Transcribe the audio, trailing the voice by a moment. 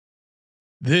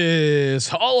This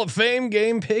Hall of Fame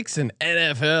game picks and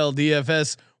NFL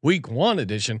DFS Week 1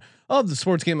 edition of the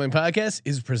Sports Gambling Podcast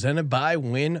is presented by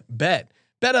WinBet. Bet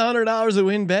 $100 at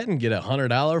WinBet and get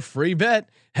 $100 free bet.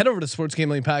 Head over to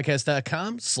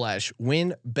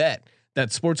sportsgamblingpodcast.com/winbet.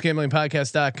 That's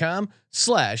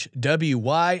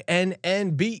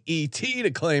sportsgamblingpodcast.com/WYNNBET to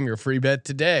claim your free bet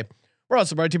today. We're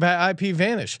also brought to you by IP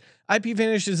Vanish. IP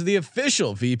Vanish is the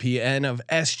official VPN of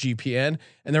SGPN,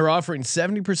 and they're offering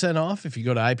 70% off if you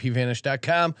go to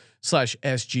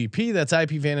ipvanish.com/SGP. That's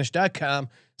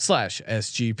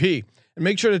ipvanish.com/SGP. And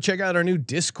make sure to check out our new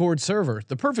Discord server,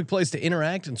 the perfect place to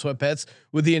interact and sweat bets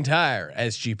with the entire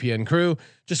SGPN crew.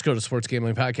 Just go to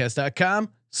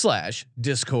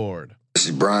sportsgamblingpodcast.com/Discord. This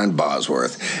is Brian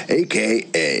Bosworth,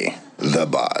 aka The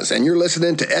Boz, and you're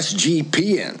listening to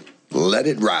SGPN. Let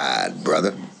it ride,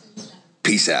 brother.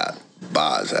 Peace out.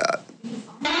 Boz out.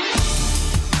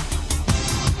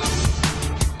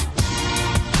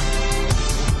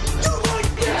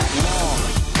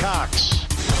 Cox.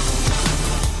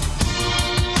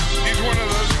 He's one of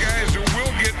those guys who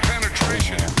will get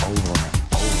penetration. Over.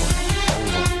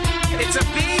 It's a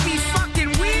baby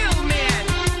fucking wheel, man.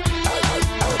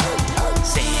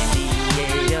 San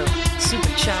Diego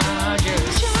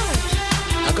Superchargers.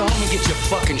 Now go home and get your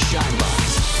fucking shine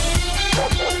box.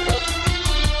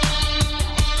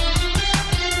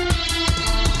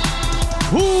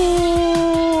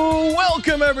 Ooh,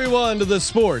 welcome everyone to the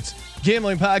Sports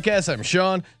Gambling Podcast. I'm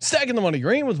Sean, stacking the money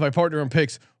green with my partner in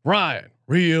picks, Ryan,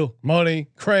 Real Money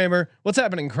Kramer. What's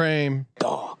happening, Kramer?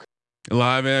 Dog.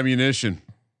 Live ammunition.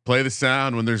 Play the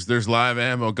sound when there's live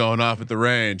ammo going off at the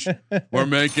range. We're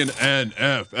making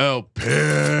NFL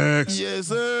picks. Yes,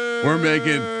 sir. We're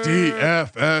making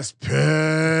DFS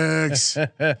picks.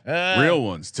 Real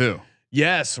ones too.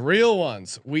 Yes, real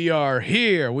ones. We are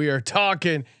here. We are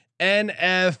talking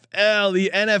NFL. The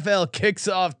NFL kicks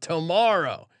off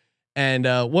tomorrow. And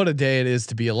what a day it is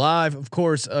to be alive. Of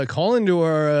course, call into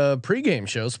our pregame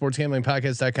show,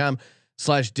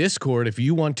 sportsgamblingpodcast.com/Discord. If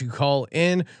you want to call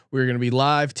in, we're going to be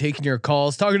live taking your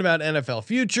calls, talking about NFL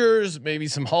futures, maybe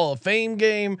some Hall of Fame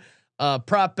game,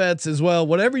 prop bets as well.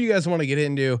 Whatever you guys want to get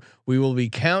into, we will be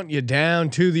counting you down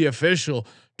to the official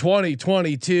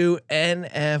 2022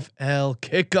 NFL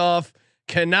kickoff.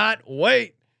 Cannot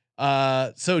wait.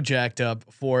 So jacked up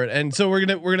for it. And so we're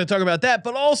going to talk about that,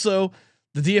 but also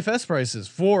the DFS prices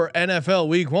for NFL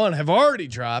Week 1 have already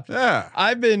dropped. Yeah.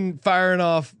 I've been firing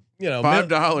off,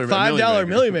 $5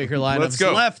 Millie Maker lineups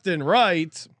left and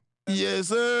right. Yes,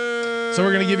 sir. So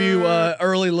we're going to give you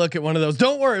early look at one of those.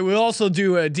 Don't worry. We'll also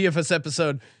do a DFS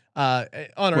episode on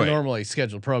our normally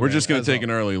scheduled program. We're just going to take an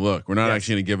early look. We're not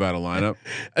actually going to give out a lineup.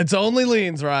 It's only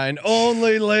leans, Ryan.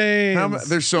 Only leans.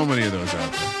 There's so many of those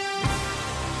out there.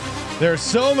 There are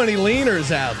so many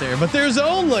leaners out there, but there's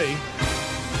only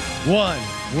one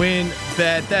win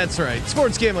bet. That's right.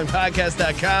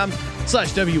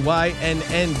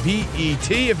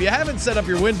 sportsgamblingpodcast.com/WYNNBET. If you haven't set up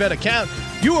your WinBet account,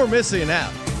 you are missing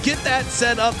out. Get that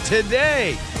set up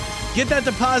today. Get that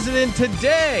deposit in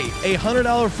today.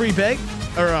 $100 free bet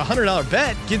or $100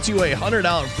 bet gets you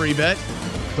 $100 free bet.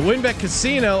 The WinBet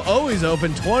Casino always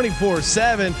open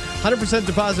 24/7. 100%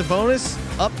 deposit bonus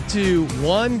up to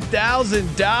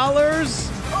 $1,000.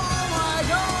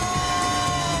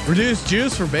 Reduced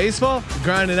juice for baseball,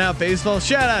 grinding out baseball.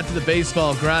 Shout out to the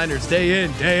baseball grinders, day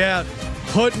in, day out,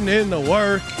 putting in the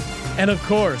work. And of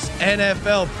course,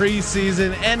 NFL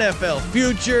preseason, NFL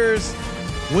futures.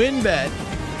 WinBet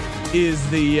is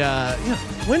the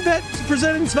WinBet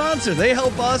presenting sponsor. They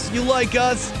help us. You like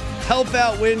us. Help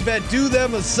out WinBet. Do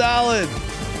them a solid.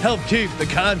 Help keep the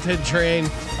content train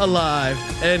alive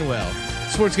and well.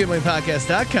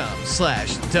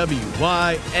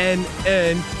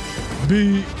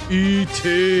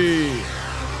 sportsgamblingpodcast.com/WYNNBET.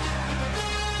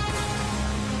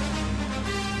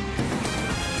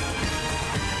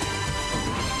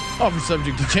 Offer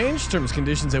subject to change. Terms,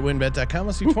 conditions at winbet.com.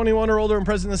 Must be 21 or older and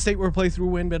present in the state where playthrough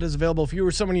WinBet is available. If you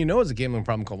or someone you know has a gambling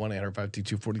problem, call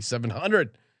 1-800-522-4700.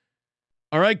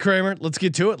 All right, Kramer, let's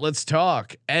get to it. Let's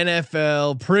talk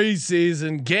NFL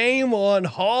preseason game 1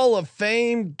 Hall of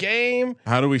Fame game.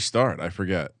 How do we start? I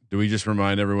forget. Do we just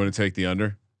remind everyone to take the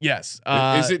under? Yes.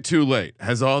 Is it too late?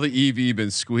 Has all the EV been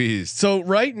squeezed? So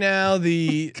right now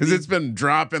because it's been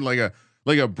dropping like a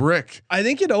brick. I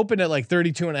think it opened at like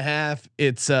 32.5.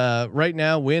 It's right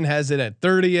now Win has it at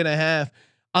 30.5.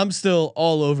 I'm still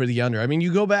all over the under. I mean,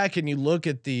 you go back and you look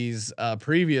at these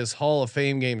previous Hall of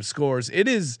Fame game scores. It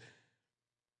is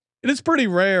pretty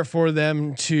rare for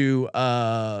them to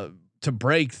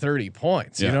break 30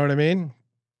 points. You know what I mean?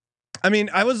 I mean,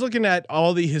 I was looking at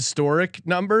all the historic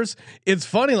numbers. It's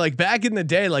funny, like back in the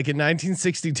day, like in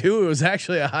 1962, it was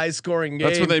actually a high scoring game.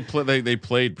 That's when they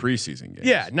played preseason games.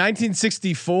 Yeah,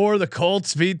 1964, the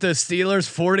Colts beat the Steelers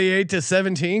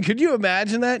 48-17. Could you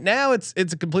imagine that? Now it's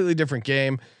a completely different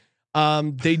game.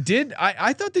 They did.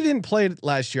 I thought they didn't play it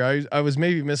last year. I was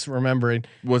maybe misremembering.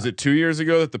 Was it 2 years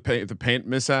ago that the paint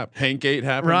mishap, Paintgate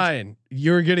happened? Ryan,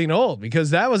 you're getting old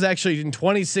because that was actually in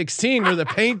 2016 where the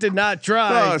paint did not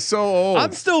dry. Oh, so old.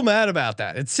 I'm still mad about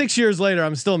that. It's 6 years later.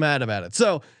 I'm still mad about it.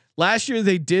 So last year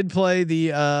they did play the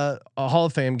Hall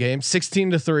of Fame game,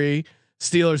 16-3.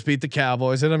 Steelers beat the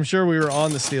Cowboys, and I'm sure we were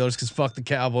on the Steelers because fuck the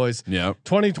Cowboys. Yeah.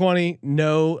 2020,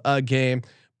 no game.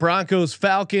 Broncos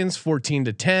Falcons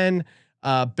 14-10.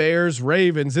 Bears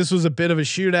Ravens. This was a bit of a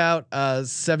shootout.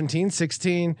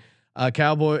 17-16.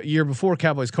 Cowboy year before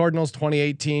Cowboys Cardinals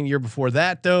 2018. Year before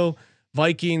that though,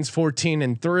 Vikings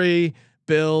 14-3.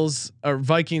 Bills or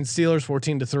Vikings Steelers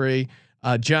 14-3.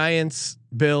 Giants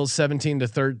Bills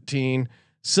 17-13.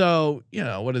 So you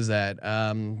know what is that?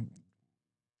 5-2,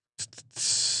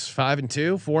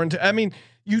 4-2. I mean,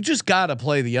 you just gotta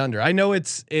play the under. I know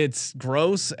it's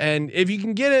gross, and if you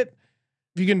can get it,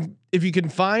 if you can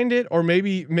find it, or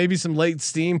maybe some late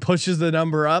steam pushes the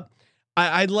number up.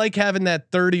 I'd like having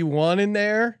that 31 in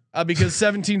there because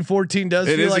 17-14 does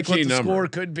feel like what the score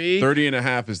could be.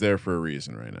 30.5 is there for a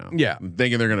reason right now. Yeah, I'm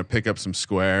thinking they're gonna pick up some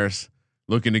squares,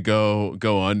 looking to go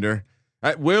under.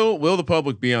 Will the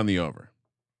public be on the over?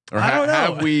 Or I don't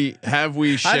know. have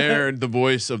we shared the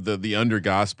voice of the under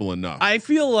gospel enough? I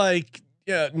feel like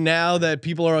now that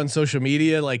people are on social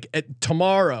media, like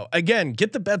tomorrow, again,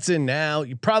 get the bets in now.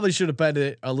 You probably should have bet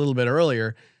it a little bit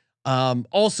earlier.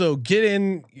 Also get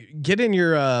in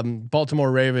your Baltimore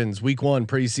Ravens week 1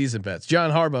 preseason bets.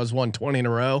 John Harbaugh's won 20 in a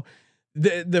row.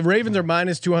 The Ravens are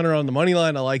minus 200 on the money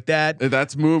line. I like that.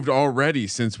 That's moved already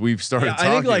since we've started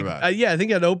talking about it. I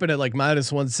think I'd open at like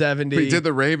minus 170. We did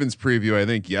the Ravens preview, I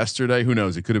think yesterday. Who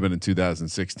knows? It could have been in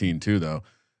 2016 too, though.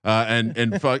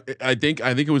 And fuck, I think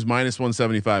it was minus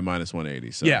 175, minus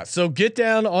 180. So yeah, so get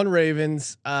down on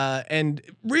Ravens. And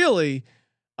really,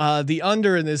 the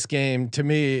under in this game to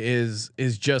me is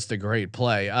just a great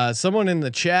play. Someone in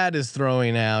the chat is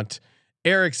throwing out.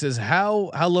 Eric says,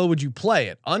 how low would you play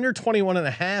it? Under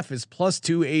 21.5 is plus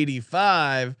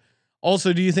 285.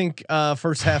 Also, do you think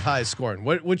first half high scoring?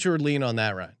 What's your lean on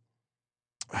that, Ryan?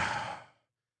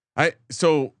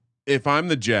 So if I'm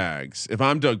the Jags, if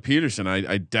I'm Doug Peterson,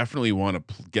 I definitely want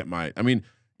to get my. I mean,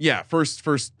 yeah,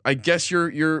 first. I guess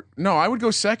you're no. I would go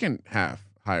second half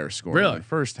higher scoring than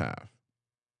first half.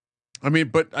 I mean,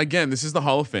 but again, this is the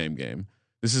Hall of Fame game.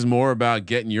 This is more about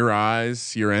getting your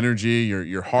eyes, your energy,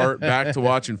 your heart back to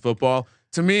watching football.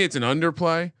 To me, it's an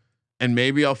underplay, and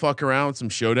maybe I'll fuck around with some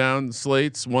showdown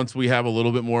slates once we have a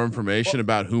little bit more information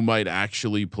about who might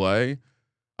actually play.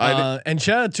 And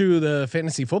shout out to the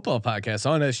Fantasy Football Podcast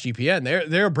on SGPN.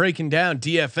 They're breaking down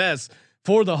DFS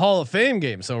for the Hall of Fame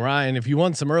game. So Ryan, if you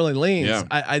want some early leans,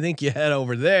 I think you head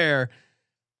over there.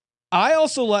 I'm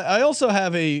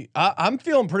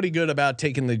feeling pretty good about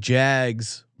taking the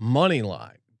Jags money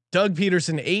line. Doug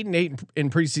Peterson 8-8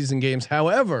 in preseason games.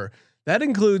 However, that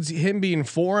includes him being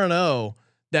 4-0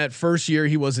 that first year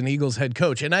he was an Eagles head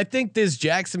coach. And I think this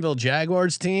Jacksonville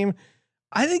Jaguars team,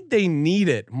 I think they need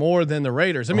it more than the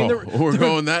Raiders. I mean, we're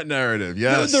going that narrative.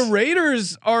 Yes. The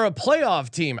Raiders are a playoff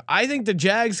team. I think the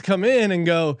Jags come in and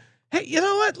go, hey, you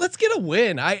know what? Let's get a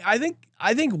win. I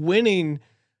think winning,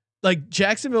 like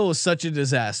Jacksonville was such a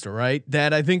disaster, right?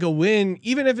 That I think a win,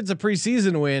 even if it's a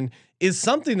preseason win, is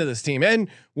something to this team. And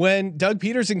when Doug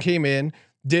Peterson came in,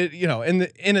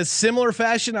 in a similar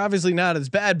fashion, obviously not as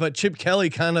bad, but Chip Kelly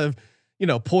kind of,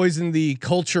 poisoned the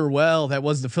culture well that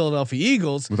was the Philadelphia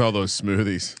Eagles with all those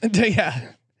smoothies.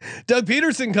 Yeah. Doug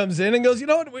Peterson comes in and goes, you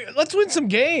know what? Let's win some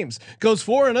games. Goes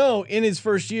 4-0 in his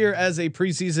first year as a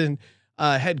preseason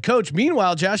head coach.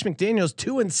 Meanwhile, Josh McDaniels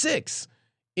 2-6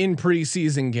 in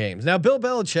preseason games. Now, Bill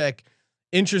Belichick,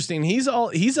 interesting. He's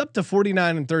up to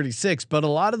 49-36, but a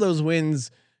lot of those wins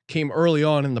came early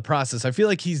on in the process. I feel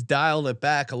like he's dialed it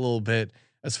back a little bit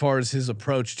as far as his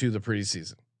approach to the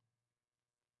preseason.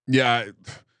 Yeah.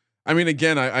 I mean,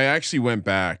 again, I actually went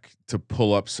back to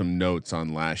pull up some notes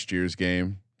on last year's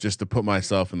game just to put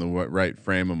myself in the right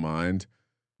frame of mind.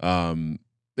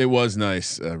 It was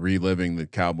nice reliving the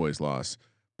Cowboys loss,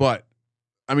 but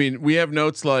I mean, we have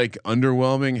notes like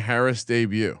underwhelming Harris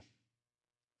debut.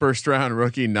 First round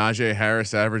rookie Najee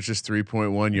Harris averages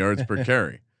 3.1 yards per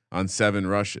carry on 7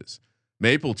 rushes.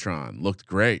 Mapletron looked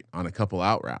great on a couple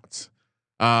out routes.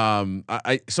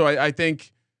 I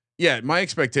think, yeah, my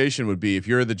expectation would be if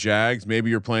you're the Jags, maybe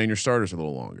you're playing your starters a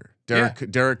little longer.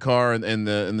 Derek Carr and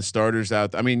the starters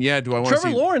out. I mean, do I want to see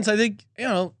Trevor Lawrence? I think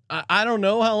I don't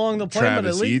know how long they'll play. Travis but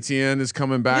at least, Etienne is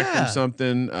coming back from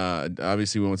something.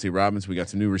 Obviously, we won't see Robbins. We got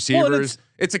some new receivers.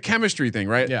 It's a chemistry thing,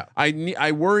 right? Yeah.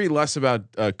 I worry less about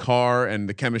Carr and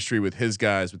the chemistry with his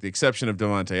guys, with the exception of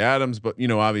Devontae Adams. But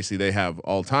obviously they have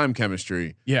all time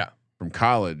chemistry. Yeah. From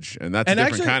college, and that's a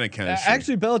different kind of chemistry.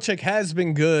 Actually, Belichick has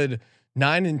been good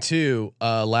 9-2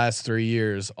 last 3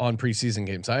 years on preseason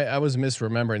games. I was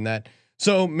misremembering that.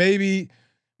 So maybe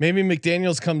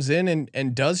McDaniels comes in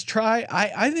and does try.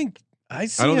 I think I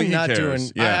see him not doing.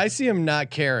 I see him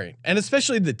not caring, and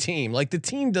especially the team. Like the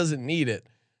team doesn't need it.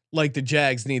 Like the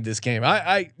Jags need this game.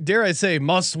 I dare I say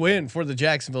must win for the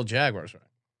Jacksonville Jaguars. Right?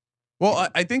 Well,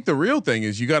 I think the real thing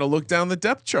is you got to look down the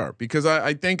depth chart, because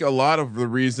I think a lot of the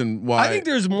reason why I think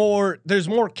there's more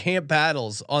camp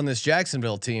battles on this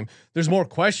Jacksonville team. There's more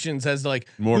questions as to like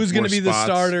who's going to be the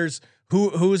starters,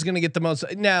 who is going to get the most.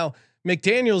 Now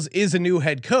McDaniels is a new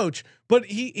head coach, but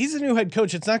he's a new head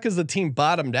coach. It's not because the team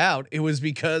bottomed out. It was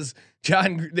because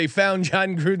they found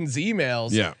John Gruden's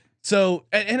emails. Yeah. So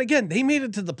and again, they made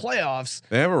it to the playoffs.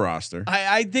 They have a roster.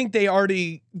 I think they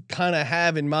already kind of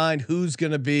have in mind who's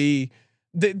going to be.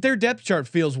 Their depth chart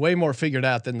feels way more figured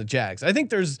out than the Jags. I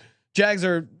think Jags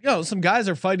are some guys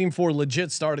are fighting for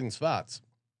legit starting spots.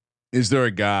 Is there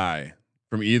a guy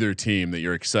from either team that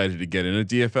you're excited to get in a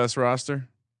DFS roster?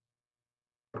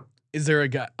 Is there a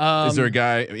guy? Is there a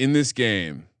guy in this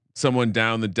game? Someone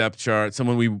down the depth chart?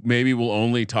 Someone we maybe will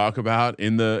only talk about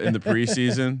in the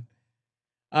preseason?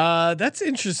 That's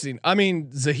interesting. I mean,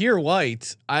 Zahir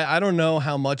White, I don't know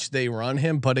how much they run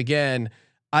him, but again,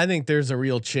 I think there's a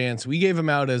real chance. We gave him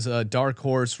out as a dark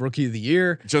horse rookie of the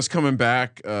year. Just coming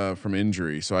back from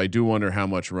injury, so I do wonder how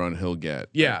much run he'll get.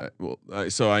 Yeah.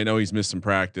 So I know he's missed some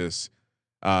practice.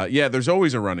 There's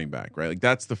always a running back, right? Like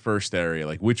that's the first area.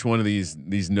 Like which one of these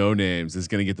no names is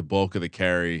going to get the bulk of the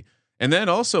carry? And then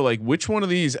also like which one of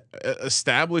these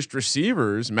established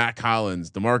receivers, Matt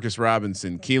Collins, Demarcus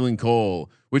Robinson, Keelan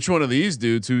Cole, which one of these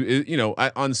dudes who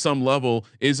on some level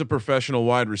is a professional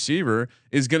wide receiver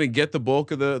is going to get the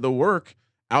bulk of the work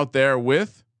out there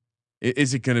with?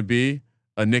 Is it going to be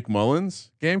a Nick Mullins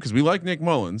game? Because we like Nick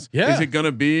Mullins. Yeah. Is it going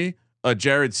to be a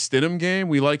Jared Stidham game?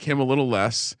 We like him a little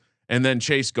less. And then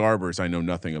Chase Garbers, I know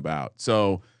nothing about.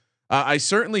 So I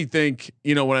certainly think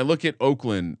when I look at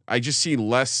Oakland, I just see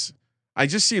less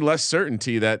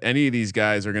certainty that any of these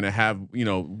guys are going to have,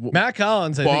 Matt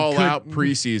Collins ball out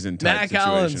preseason type Matt situation.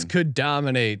 Collins could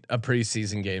dominate a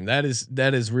preseason game. That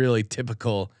is really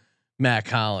typical Matt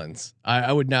Collins.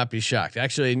 I would not be shocked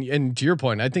actually. And to your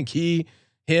point, I think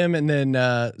him and then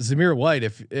Zamir White,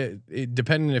 if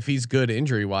depending if he's good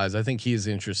injury wise, I think he is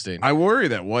interesting. I worry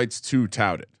that White's too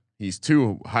touted. He's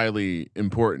too highly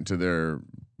important to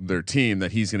their team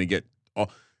that he's going to get all.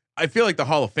 I feel like the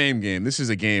Hall of Fame game. This is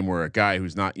a game where a guy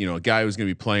who's not, a guy who's going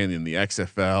to be playing in the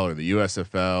XFL or the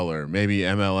USFL or maybe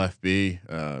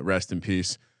MLFB. Rest in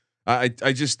peace. I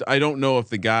don't know if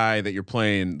the guy that you're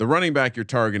playing, the running back you're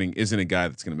targeting, isn't a guy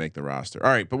that's going to make the roster.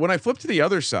 All right, but when I flip to the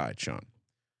other side, Sean,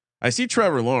 I see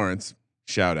Trevor Lawrence.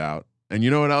 Shout out, and you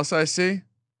know what else I see?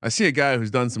 I see a guy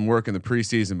who's done some work in the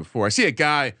preseason before. I see a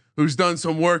guy who's done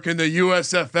some work in the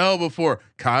USFL before.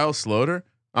 Kyle Sloter.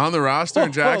 On the roster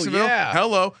in Jacksonville. Yeah.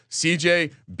 Hello,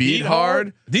 CJ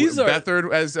Beathard. These are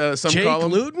Beathard, as some Jake call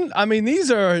him. Luton. I mean,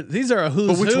 these are a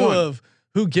who's who of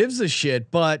who gives a shit,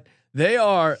 but they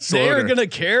are going to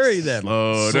carry them.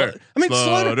 Sloter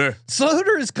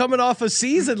is coming off a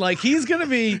season like he's going to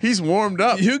be. He's warmed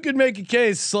up. You could make a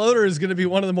case Sloter is going to be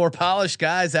one of the more polished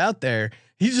guys out there.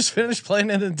 He just finished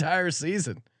playing an entire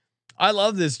season. I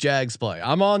love this Jags play.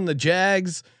 I'm on the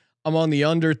Jags. I'm on the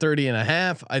under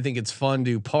 30.5. I think it's fun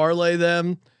to parlay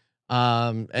them.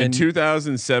 In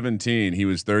 2017, he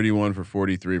was 31 for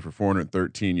 43 for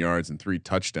 413 yards and 3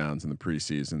 touchdowns in the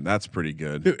preseason. That's pretty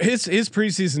good. Dude, his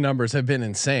preseason numbers have been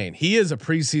insane. He is a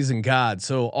preseason god.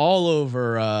 So all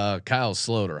over Kyle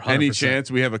Sloter. 100%. Any chance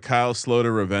we have a Kyle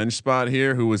Sloter revenge spot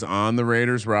here, who was on the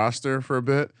Raiders roster for a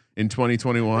bit in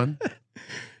 2021?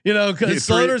 Because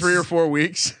Sloter's 3 or 4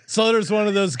 weeks. Sloter's one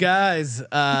of those guys.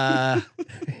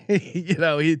 He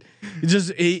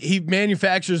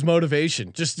manufactures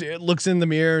motivation. Just looks in the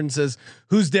mirror and says,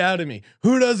 "Who's doubting me?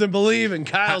 Who doesn't believe in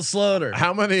Kyle Sloter?"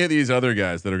 How many of these other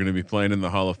guys that are going to be playing in the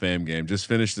Hall of Fame game just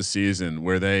finished the season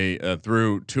where they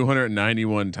threw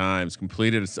 291 times,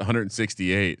 completed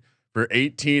 168 for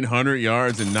 1,800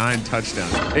 yards and 9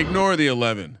 touchdowns? Ignore the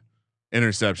 11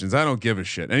 interceptions. I don't give a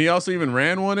shit. And he also even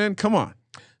ran one in. Come on.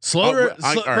 Sloter,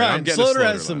 Brian, Sloter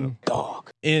has some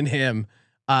dog in him.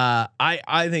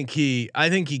 I think he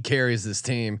carries this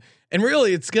team. And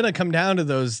really, it's going to come down to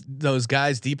those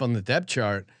guys deep on the depth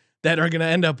chart that are going to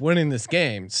end up winning this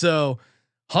game. So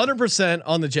 100%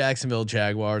 on the Jacksonville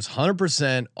Jaguars,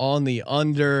 100% on the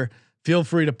under. Feel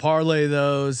free to parlay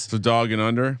those. So dog and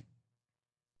under.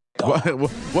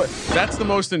 What? That's the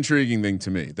most intriguing thing to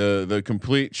me. The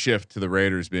complete shift to the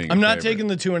Raiders being. I'm not taking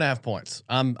the 2.5 points.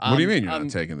 What do you mean you're not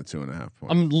taking the 2.5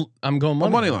 points? I'm going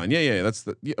money line. Yeah. That's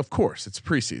of course it's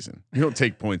preseason. You don't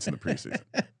take points in the preseason.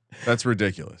 That's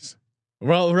ridiculous.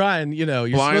 Well, Ryan,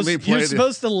 you're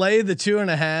supposed to lay the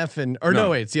 2.5 no,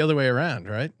 wait, it's the other way around,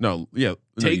 right? No, yeah.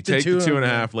 Take the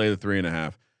 2.5, lay the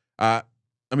 3.5. I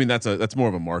mean, that's more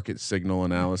of a market signal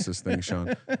analysis thing,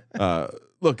 Sean.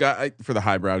 Look, I for the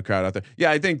highbrow crowd out there.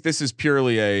 Yeah, I think this is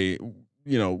purely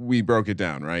we broke it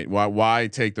down, right? Why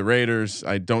take the Raiders?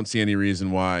 I don't see any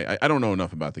reason why. I don't know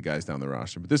enough about the guys down the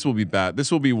roster, but this will be bad.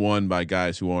 This will be won by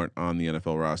guys who aren't on the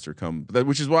NFL roster.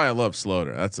 Which is why I love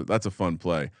Slaughter. That's a fun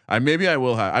play. I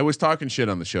was talking shit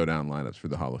on the showdown lineups for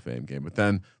the Hall of Fame game, but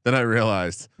then I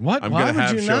realized why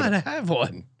would you not have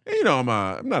one?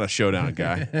 I'm not a showdown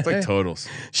guy. It's like totals.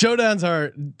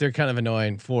 Showdowns they're kind of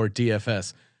annoying for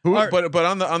DFS. But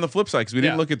on the flip side, because we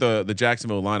didn't look at the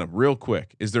Jacksonville lineup real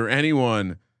quick. Is there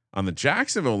anyone on the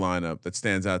Jacksonville lineup that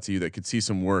stands out to you that could see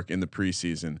some work in the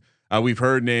preseason? We've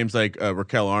heard names like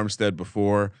Raquel Armstead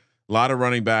before. A lot of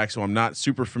running backs who I'm not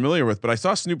super familiar with, but I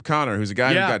saw Snoop Connor, who's a guy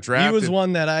who got drafted. He was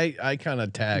one that I kind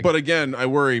of tagged. But again, I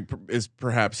worry is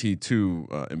perhaps he too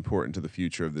important to the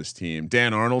future of this team.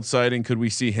 Dan Arnold sighting. Could we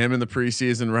see him in the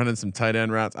preseason running some tight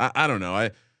end routes? I don't know.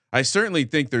 I certainly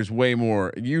think there's way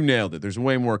more. You nailed it. There's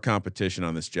way more competition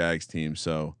on this Jags team.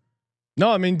 So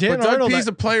no, I mean Dan Arnold. He's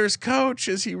a player's coach.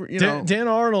 Is he? Dan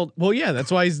Arnold. Well, yeah,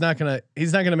 that's why he's not gonna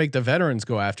make the veterans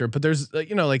go after it. But there's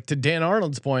like to Dan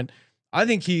Arnold's point, I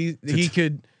think he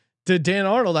could. To Dan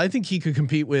Arnold, I think he could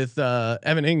compete with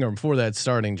Evan Ingram for that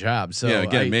starting job. So yeah,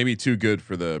 again, maybe too good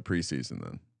for the preseason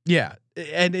then. Yeah,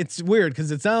 and it's weird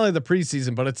because it's not only the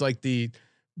preseason, but it's like the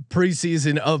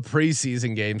preseason of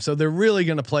preseason games. So they're really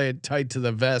going to play it tight to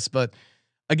the vest. But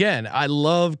again, I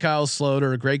love Kyle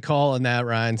Slaughter. Great call on that,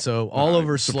 Ryan. So all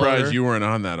over Slaughter. Surprised you weren't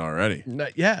on that already.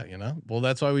 Yeah, well,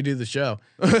 that's why we do the show.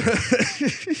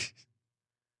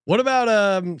 What about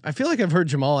I feel like I've heard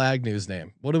Jamal Agnew's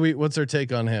name. What's our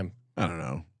take on him? I don't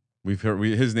know. We've heard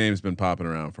his name's been popping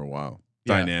around for a while.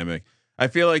 Dynamic. I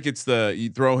feel like it's you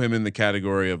throw him in the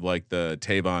category of like the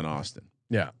Tavon Austin.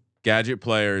 Yeah. Gadget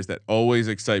players that always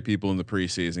excite people in the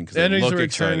preseason because they look he's a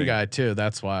exciting. return guy too.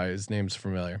 That's why his name's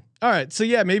familiar. All right, so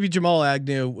yeah, maybe Jamal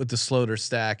Agnew with the Slaughter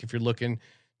stack if you're looking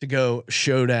to go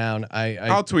showdown.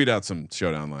 I'll tweet out some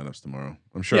showdown lineups tomorrow.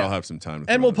 I'm sure I'll have some time.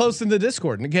 And we'll post in the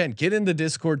Discord. And again, get in the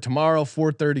Discord tomorrow,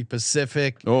 4:30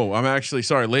 Pacific. Oh, I'm actually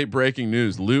sorry. Late breaking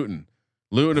news. Luton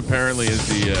apparently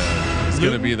is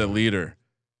going to be the leader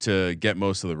to get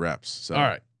most of the reps. So all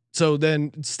right, so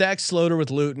then stack Slaughter with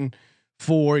Luton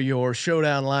for your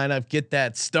showdown lineup. Get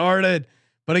that started.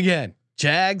 But again,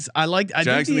 Jags. I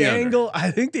think the angle. I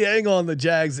think the angle on the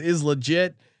Jags is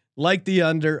legit. Like the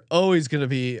under, always going to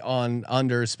be on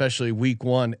under, especially week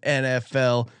 1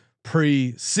 NFL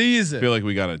preseason. I feel like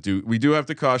we do have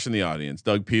to caution the audience.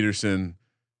 Doug Peterson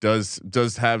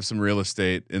does have some real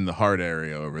estate in the heart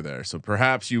area over there, so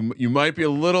perhaps you might be a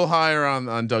little higher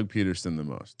on Doug Peterson than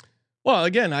most. Well,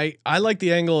 again, I like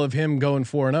the angle of him going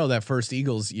 4-0 that first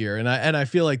Eagles year, and I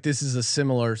feel like this is a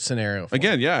similar scenario.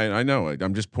 Again, yeah, I know.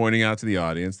 I'm just pointing out to the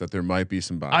audience that there might be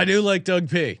some bias. I do like Doug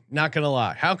P. Not gonna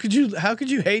lie. How could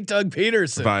you hate Doug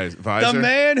Peterson? Visor? The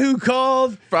man who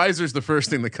called Visor's the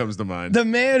first thing that comes to mind. The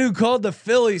man who called the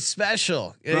Philly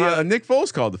special. Nick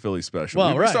Foles called the Philly special.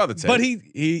 Well, we saw the tape. But he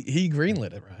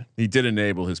greenlit it, right? He did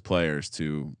enable his players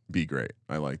to be great.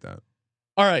 I like that.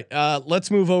 All right, let's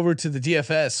move over to the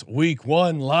DFS week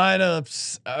 1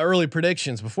 lineups, early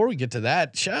predictions. Before we get to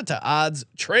that, shout out to Odds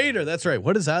Trader. That's right.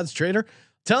 What is Odds Trader?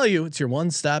 Tell you it's your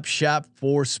one-stop shop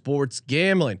for sports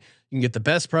gambling. You can get the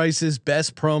best prices,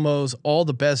 best promos, all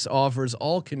the best offers,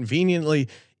 all conveniently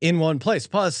in one place.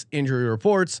 Plus injury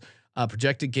reports,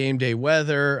 projected game day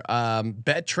weather,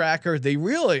 bet tracker.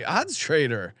 Odds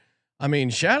Trader. I mean,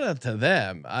 shout out to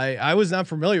them. I was not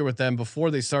familiar with them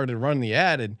before they started running the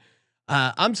ad, and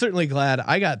I'm certainly glad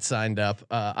I got signed up.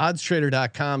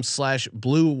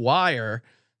 oddstrader.com/blue wire.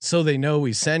 So they know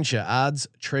we sent you.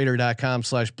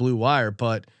 oddstrader.com/blue wire.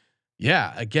 But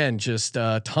yeah, again, just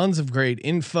tons of great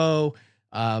info,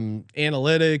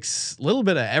 analytics, a little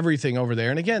bit of everything over there.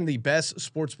 And again, the best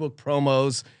sportsbook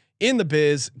promos in the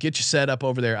biz. Get you set up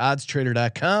over there.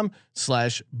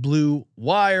 oddstrader.com/blue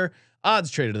wire. Odds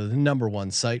Trader, the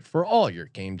 #1 site for all your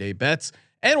game day bets.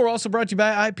 And we're also brought to you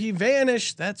by IP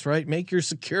Vanish. That's right. Make your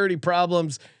security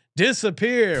problems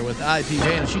disappear with IP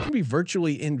Vanish. You can be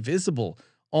virtually invisible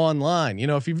online. You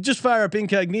know, if you just fire up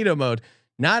incognito mode,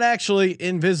 not actually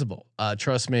invisible.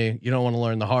 Trust me, you don't want to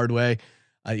learn the hard way.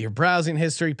 Your browsing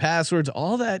history, passwords,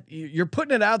 all that, you're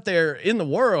putting it out there in the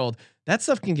world. That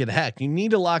stuff can get hacked. You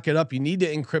need to lock it up. You need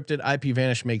to encrypt it. IP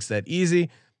Vanish makes that easy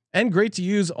and great to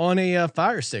use on a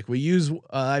Fire Stick. We use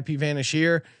IP Vanish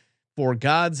here for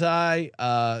God's Eye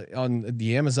on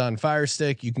the Amazon Fire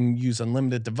Stick. You can use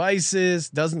unlimited devices.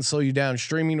 Doesn't slow you down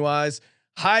streaming wise.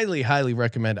 Highly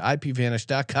recommend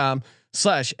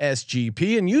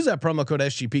ipvanish.com/SGP and use that promo code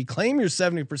SGP. Claim your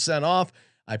 70% off.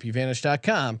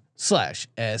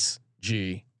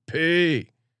 ipvanish.com/SGP.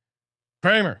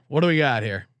 Kramer, what do we got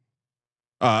here?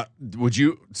 Would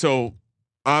you? So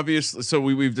obviously, so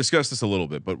we've discussed this a little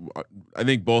bit, but I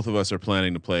think both of us are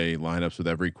planning to play lineups with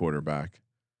every quarterback.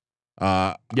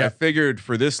 I figured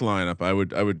for this lineup, I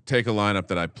would take a lineup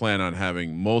that I plan on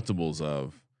having multiples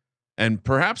of, and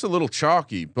perhaps a little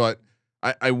chalky, but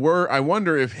I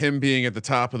wonder if him being at the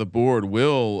top of the board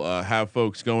will have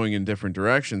folks going in different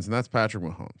directions, and that's Patrick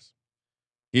Mahomes.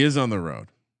 He is on the road.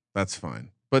 That's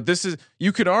fine. But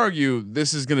you could argue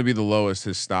this is going to be the lowest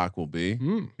his stock will be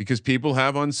because people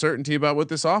have uncertainty about what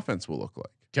this offense will look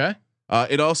like. Okay.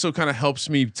 It also kind of helps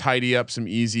me tidy up some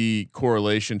easy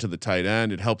correlation to the tight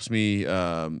end. It helps me,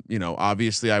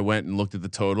 obviously I went and looked at the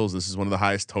totals. This is one of the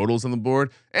highest totals on the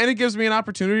board, and it gives me an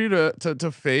opportunity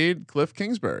to fade Cliff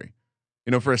Kingsbury.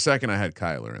 You know, for a second I had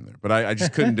Kyler in there, but I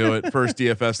just couldn't do it. First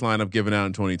DFS lineup given out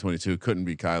in 2022, couldn't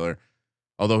be Kyler,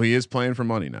 although he is playing for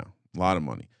money now, a lot of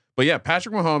money. But yeah,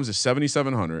 Patrick Mahomes is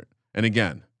 7,700, and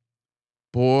again,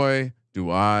 boy, do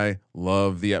I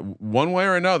love the one way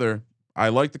or another. I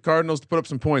like the Cardinals to put up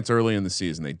some points early in the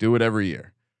season. They do it every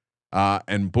year,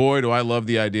 and boy, do I love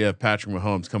the idea of Patrick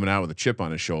Mahomes coming out with a chip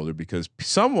on his shoulder because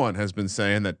someone has been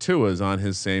saying that Tua is on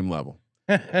his same level.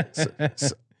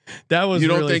 That was. You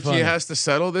don't really think funny. he has to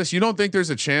settle this? You don't think there's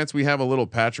a chance we have a little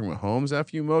Patrick Mahomes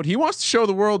FU mode? He wants to show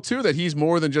the world too that he's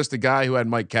more than just a guy who had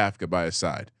Mike Kafka by his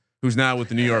side, who's now with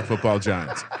the New York Football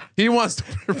Giants. He wants to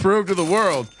prove to the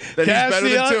world that he's better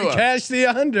than Tua. Cash the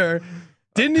under.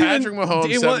 Didn't Patrick even Mahomes,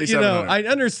 it was, I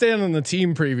understand on the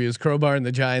team previews crowbarring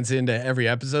the Giants into every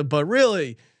episode, but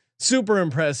really super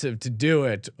impressive to do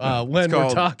it when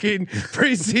we're talking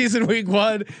preseason week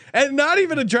 1 and not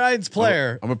even a Giants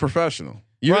player. I'm a professional.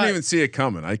 You didn't even see it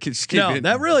coming. I just keep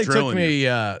that really took me.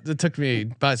 That took me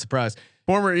by surprise.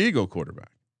 Former Eagle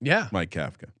quarterback. Yeah, Mike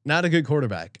Kafka. Not a good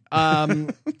quarterback.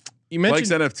 You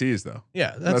mentioned likes NFTs though.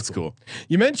 Yeah, that's cool.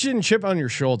 You mentioned chip on your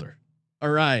shoulder. All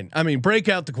right. I mean, break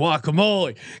out the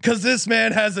guacamole because this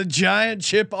man has a giant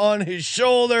chip on his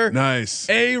shoulder. Nice.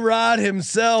 A-Rod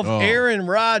himself, Aaron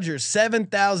Rodgers,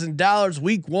 $7,000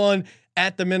 week 1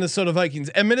 at the Minnesota Vikings,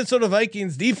 and Minnesota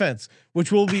Vikings defense,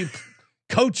 which will be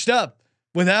coached up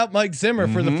without Mike Zimmer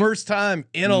for the first time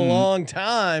in a long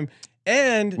time.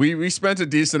 And we spent a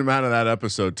decent amount of that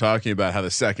episode talking about how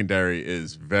the secondary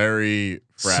is very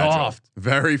fragile,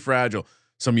 very fragile.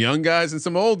 Some young guys and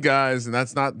some old guys, and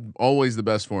that's not always the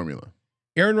best formula.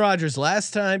 Aaron Rodgers,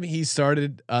 last time he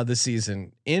started the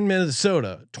season in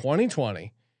Minnesota,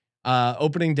 2020,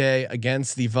 opening day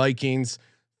against the Vikings,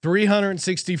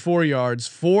 364 yards,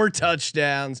 4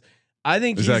 touchdowns. I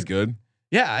think is that good?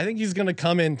 Yeah, I think he's going to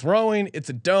come in throwing. It's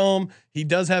a dome. He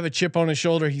does have a chip on his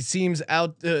shoulder. He seems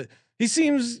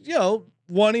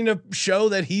wanting to show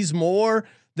that he's more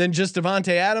than just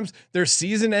Devontae Adams. Their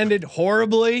season ended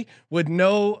horribly with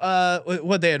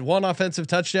they had 1 offensive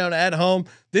touchdown at home.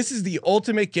 This is the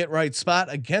ultimate get right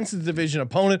spot against the division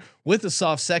opponent with a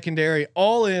soft secondary,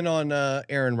 all in on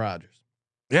Aaron Rodgers.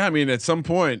 Yeah, I mean, at some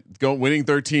point, winning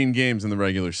 13 games in the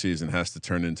regular season has to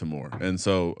turn into more. And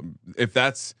so, if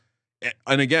that's,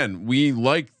 and again, we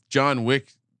like John Wick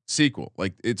sequel.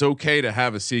 Like, it's okay to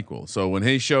have a sequel. So when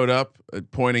he showed up,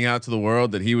 pointing out to the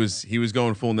world that he was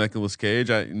going full Nicolas Cage,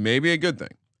 maybe a good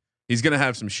thing. He's gonna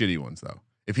have some shitty ones though.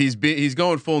 If he's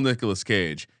going full Nicolas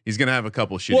Cage, he's gonna have a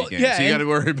couple shitty games. Yeah, so you got to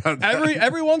worry about that.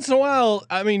 Every once in a while.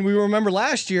 I mean, we remember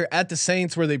last year at the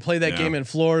Saints where they played that game in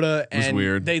Florida and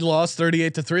weird. They lost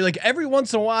 38-3. Like every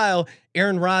once in a while,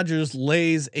 Aaron Rodgers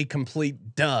lays a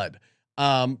complete dud.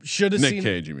 Should have seen Nick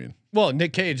Cage. You mean? Well,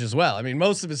 Nick Cage as well. I mean,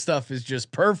 most of his stuff is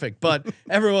just perfect, but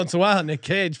every once in a while, Nick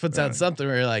Cage puts out something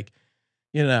where you're like,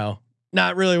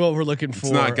 not really what we're looking for.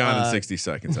 It's not gone in 60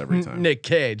 seconds every time. Nick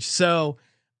Cage. So,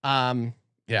 I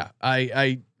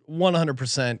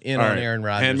 100% in on Aaron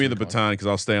Rodgers. Hand me the baton because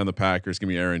I'll stay on the Packers. Give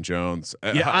me Aaron Jones.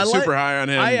 I super high on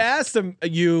him. I asked him.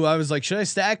 I was like, should I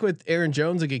stack with Aaron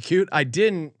Jones and get cute? I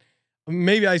didn't.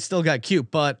 Maybe I still got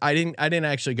cute, but I didn't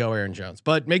actually go Aaron Jones.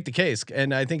 But make the case,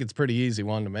 and I think it's pretty easy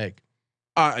one to make.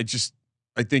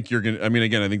 I think you're gonna. I mean,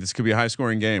 again, I think this could be a high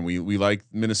scoring game. We like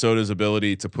Minnesota's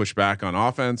ability to push back on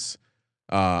offense.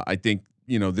 I think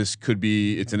this could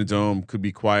be. It's in a dome. Could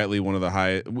be quietly one of the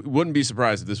high. Wouldn't be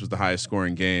surprised if this was the highest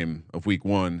scoring game of Week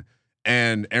 1.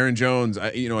 And Aaron Jones,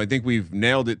 I think we've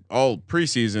nailed it all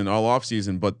preseason, all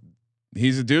offseason, but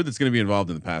he's a dude that's going to be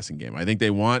involved in the passing game. I think they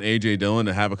want AJ Dillon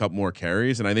to have a couple more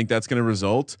carries, and I think that's going to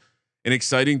result in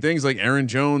exciting things like Aaron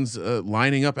Jones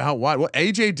lining up out wide. Well,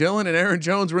 AJ Dillon and Aaron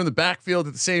Jones were in the backfield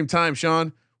at the same time.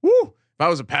 Sean, woo! If I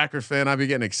was a Packers fan, I'd be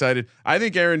getting excited. I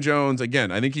think Aaron Jones,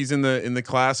 again, I think he's in the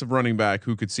class of running back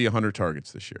who could see 100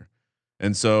 targets this year.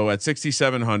 And so at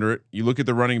 6,700, you look at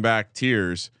the running back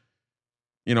tiers.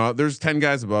 There's 10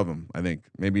 guys above him. I think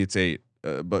maybe it's 8,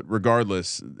 but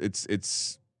regardless,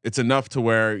 it's enough to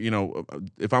where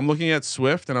if I'm looking at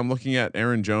Swift and I'm looking at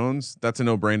Aaron Jones, that's a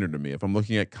no-brainer to me. If I'm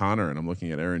looking at Connor and I'm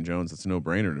looking at Aaron Jones, that's a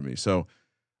no-brainer to me. So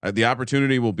the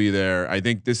opportunity will be there. I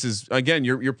think this is, again,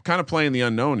 you're kind of playing the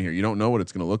unknown here. You don't know what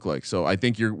it's going to look like. So I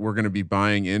think we're going to be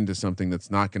buying into something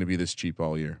that's not going to be this cheap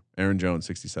all year. Aaron Jones,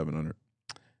 6,700.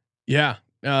 Yeah.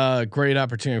 Great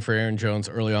opportunity for Aaron Jones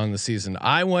early on in the season.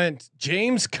 I went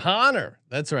James Conner.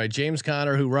 That's right. James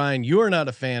Conner, who Ryan, you are not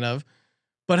a fan of,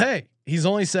 but hey, he's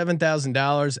only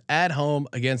 $7,000 at home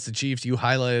against the Chiefs. You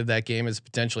highlighted that game as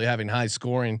potentially having high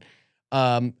scoring.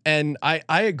 And I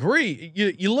agree.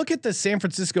 You look at the San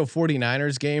Francisco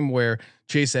 49ers game where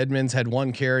Chase Edmonds had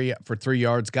 1 carry for 3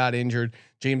 yards, got injured.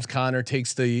 James Conner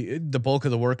takes the bulk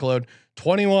of the workload,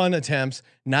 21 attempts,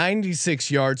 96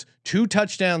 yards, 2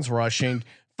 touchdowns rushing,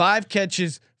 5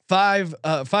 catches, 5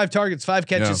 targets, 5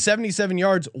 catches, 77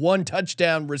 yards, 1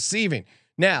 touchdown receiving.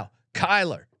 Now,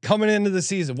 Kyler coming into the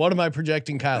season, what am I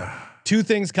projecting Kyler? 2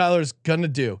 things Kyler's going to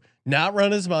do: not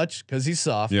run as much cause he's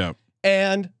soft,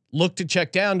 and look to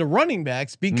check down to running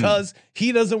backs because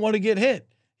he doesn't want to get hit.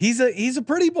 He's a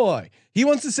pretty boy. He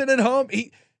wants to sit at home.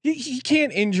 He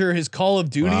can't injure his Call of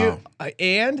Duty. Wow.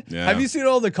 Have you seen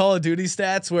all the Call of Duty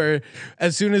stats where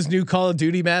as soon as new Call of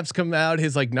Duty maps come out,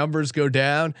 his numbers go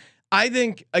down? I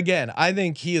think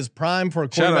he is prime for a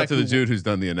quarterback. Shout out to the dude who's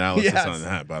done the analysis on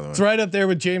that, by the way. It's right up there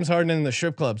with James Harden in the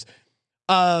strip clubs.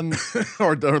 Or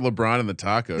LeBron in the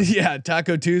tacos. Yeah.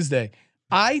 Taco Tuesday.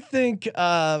 I think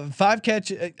 5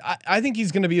 catch. I think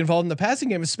he's going to be involved in the passing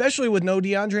game, especially with no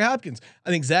DeAndre Hopkins. I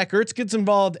think Zach Ertz gets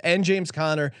involved and James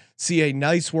Conner see a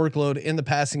nice workload in the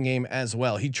passing game as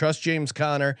well. He trusts James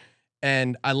Conner,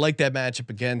 and I like that matchup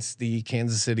against the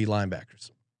Kansas City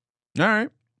linebackers. All right,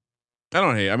 I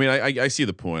don't hate. I mean, I see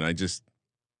the point.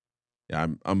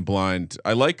 I'm blind.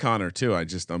 I like Conner too.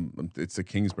 It's a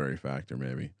Kingsbury factor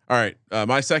maybe. All right,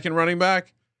 my second running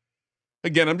back.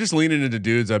 Again, I'm just leaning into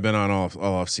dudes I've been on all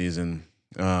off season.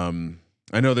 I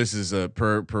know this is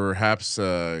perhaps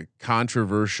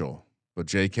controversial, but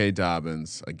J.K.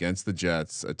 Dobbins against the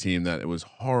Jets, a team that it was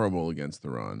horrible against the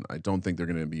run. I don't think they're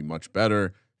going to be much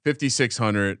better.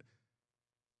 5,600.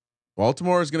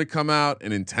 Baltimore is going to come out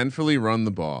and intentfully run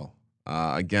the ball.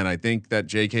 Again, I think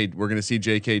that we're going to see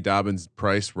J.K. Dobbins'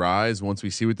 price rise once we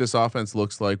see what this offense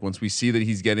looks like. Once we see that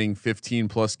he's getting 15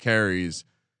 plus carries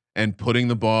and putting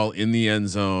the ball in the end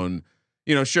zone.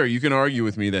 Sure, you can argue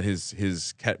with me that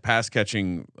his pass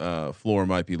catching floor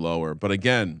might be lower, but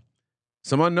again,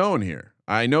 some unknown here.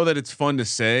 I know that it's fun to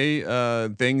say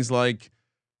things like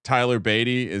Tyler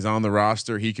Beatty is on the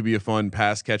roster. He could be a fun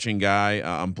pass catching guy.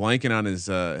 I'm blanking on his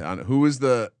on who's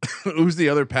the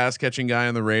other pass catching guy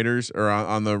on the Raiders or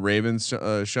on the Ravens.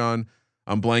 Sean,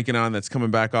 I'm blanking on that's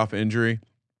coming back off injury.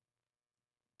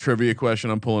 Trivia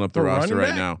question. I'm pulling up the roster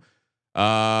right now.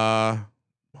 Motherfuck.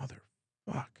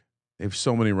 They have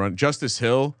so many Justice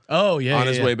Hill. Oh yeah. On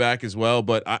his way back as well.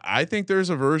 But I think there's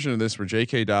a version of this where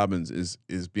J.K. Dobbins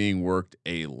is being worked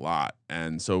a lot.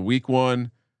 And so week 1,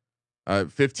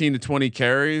 15 to 20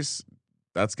 carries,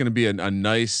 that's going to be a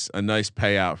nice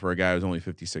payout for a guy who's only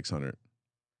 5,600.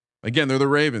 Again, they're the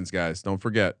Ravens, guys. Don't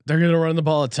forget. They're going to run the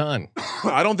ball a ton.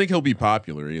 I don't think he'll be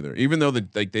popular either, even though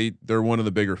they're one of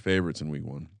the bigger favorites in week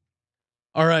 1.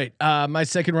 All right. My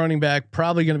second running back,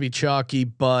 probably going to be chalky,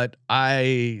 but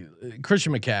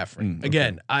Christian McCaffrey. Okay.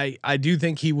 Again, I do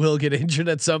think he will get injured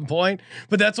at some point,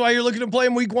 but that's why you're looking to play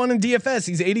him week 1 in DFS.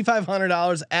 He's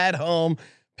 $8,500 at home.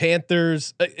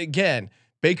 Panthers again.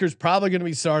 Baker's probably going to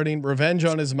be starting. Revenge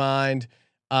on his mind.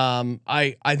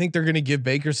 I think they're going to give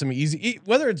Baker some easy,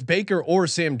 whether it's Baker or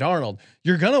Sam Darnold,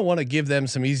 you're going to want to give them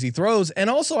some easy throws. And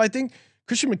also I think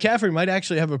Christian McCaffrey might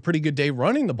actually have a pretty good day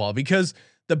running the ball because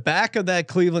the back of that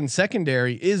Cleveland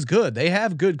secondary is good. They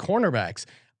have good cornerbacks.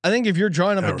 I think if you're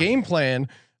drawing up a game plan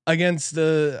against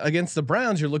the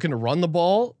Browns, you're looking to run the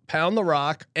ball, pound the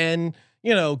rock, and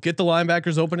get the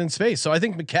linebackers open in space. So I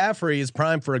think McCaffrey is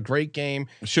primed for a great game.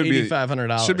 Should be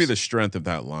 $8,500. Should be the strength of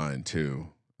that line too.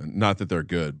 Not that they're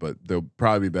good, but they'll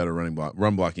probably be better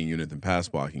run blocking unit than pass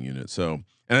blocking unit. So,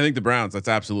 and I think the Browns, that's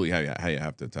absolutely how you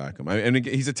have to attack him. And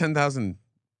he's a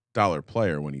 $10,000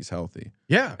 player when he's healthy.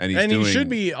 Yeah, and he should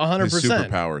be 100%.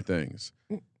 Superpower things.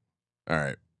 All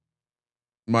right,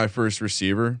 my first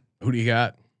receiver. Who do you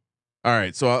got? All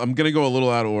right, so I'm gonna go a little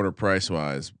out of order price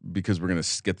wise because we're gonna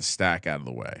get the stack out of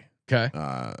the way. Okay.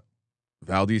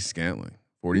 Valdez Scantling,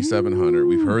 4,700.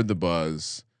 We've heard the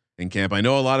buzz in camp. I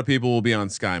know a lot of people will be on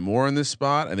Sky Moore in this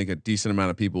spot. I think a decent amount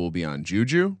of people will be on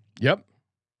Juju. Yep.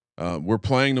 We're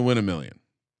playing to win $1 million.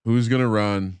 Who's gonna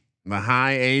run the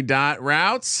high A dot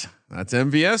routes? That's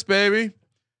MVS, baby.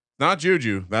 Not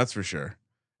Juju, that's for sure.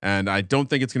 And I don't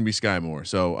think it's gonna be Sky Moore.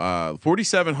 So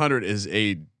 4,700 is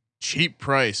a cheap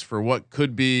price for what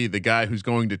could be the guy who's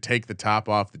going to take the top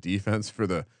off the defense for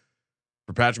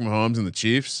Patrick Mahomes and the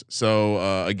Chiefs.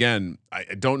 So again, I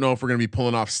don't know if we're going to be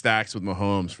pulling off stacks with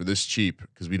Mahomes for this cheap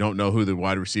because we don't know who the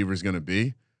wide receiver is going to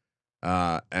be.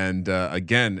 And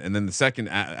then the second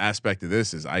aspect of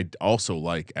this is I also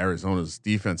like Arizona's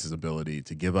defense's ability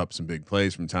to give up some big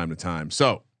plays from time to time.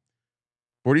 So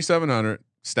 4,700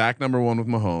 stack number one with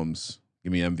Mahomes.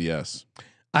 Give me MVS.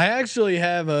 I actually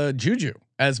have a Juju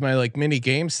as my mini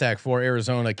game stack for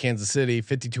Arizona, Kansas City,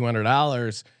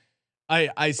 $5,200.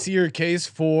 I see your case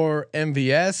for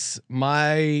MVS.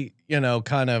 My,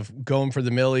 kind of going for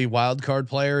the Millie wild card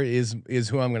player is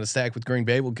who I'm going to stack with Green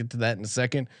Bay. We'll get to that in a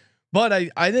second. But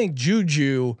I think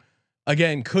Juju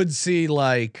again could see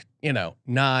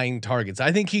 9 targets.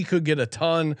 I think he could get a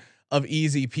ton of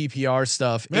easy PPR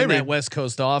stuff in that West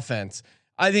Coast offense.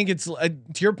 I think it's to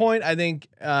your point. I think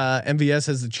MVS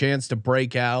has the chance to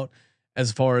break out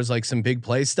as far as some big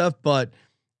play stuff, but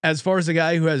as far as a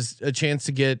guy who has a chance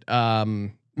to get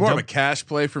more of a cash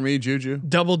play for me, Juju,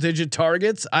 double-digit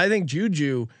targets, I think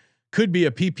Juju could be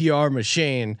a PPR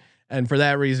machine, and for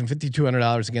that reason,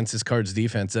 $5,200 against this Cards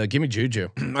defense. Give me Juju.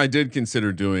 I did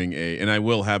consider doing and I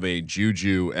will have a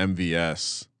Juju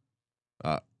MVS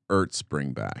Ertz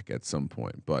bring back at some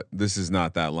point, but this is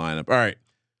not that lineup. All right,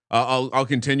 I'll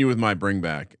continue with my bring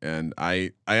back, and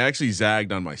I actually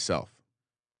zagged on myself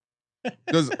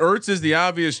because Ertz is the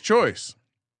obvious choice.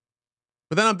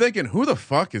 But then I'm thinking, who the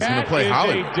fuck is going to play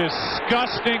Hollywood?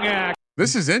 Disgusting act.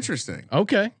 This is interesting.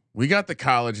 Okay. We got the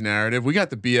college narrative. We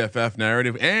got the BFF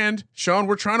narrative. And Sean,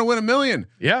 we're trying to win $1 million.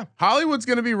 Yeah. Hollywood's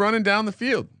going to be running down the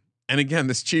field. And again,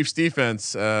 this Chiefs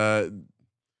defense, they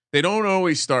don't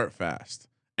always start fast.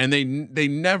 And they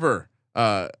never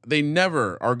are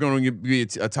going to be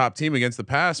a top team against the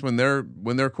pass when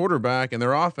their quarterback and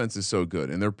their offense is so good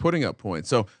and they're putting up points.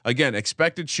 So again,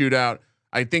 expected shootout.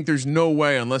 I think there's no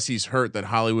way, unless he's hurt, that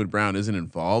Hollywood Brown isn't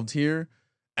involved here.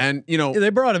 And they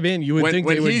brought him in. You would think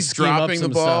when they he's would dropping the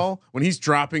ball, stuff. when he's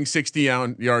dropping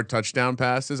 60-yard touchdown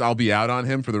passes, I'll be out on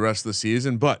him for the rest of the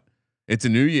season. But it's a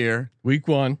new year, week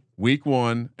one,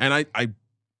 and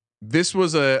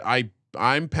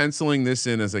I'm penciling this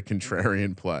in as a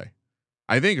contrarian play.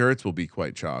 I think Ertz will be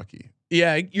quite chalky.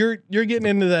 Yeah, you're getting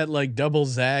into that double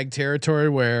zag territory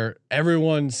where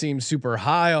everyone seems super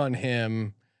high on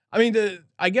him. I mean,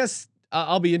 I guess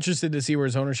I'll be interested to see where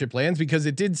his ownership lands because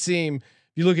it did seem, if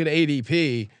you look at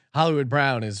ADP, Hollywood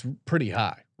Brown is pretty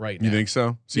high right now. You think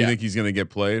so? So you think he's going to get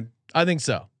played? I think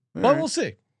so. But we'll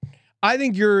see. I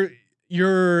think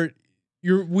we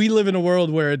live in a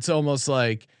world where it's almost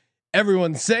like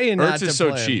everyone's saying Ertz not to is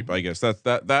so play cheap. I guess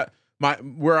that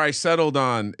where I settled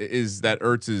on is that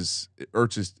Ertz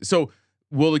is. So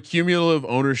will the cumulative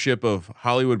ownership of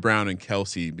Hollywood Brown and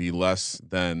Kelsey be less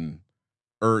than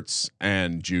Ertz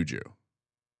and Juju?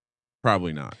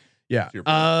 Probably not. Yeah.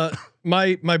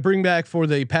 My bring back for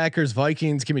the Packers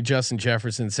Vikings. Give me Justin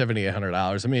Jefferson,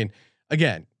 $7,800. I mean,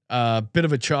 again, bit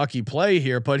of a chalky play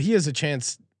here, but he has a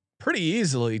chance pretty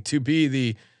easily to be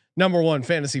the number one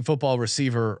fantasy football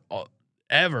receiver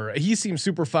ever. He seems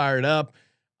super fired up.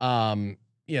 The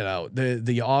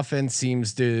offense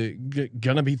seems to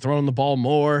gonna be throwing the ball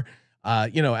more.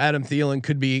 Adam Thielen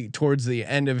could be towards the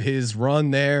end of his run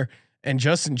there. And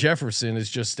Justin Jefferson is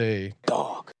just a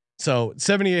dog. So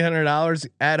 $7,800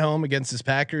 at home against this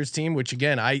Packers team, which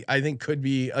again, I think could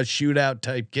be a shootout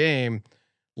type game.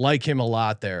 Like him a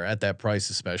lot there at that price,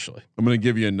 especially. I'm going to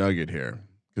give you a nugget here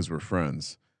because we're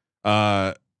friends.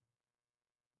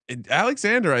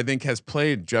 Alexander, I think, has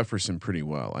played Jefferson pretty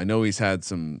well. I know he's had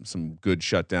some good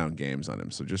shutdown games on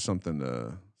him. So just something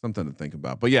to think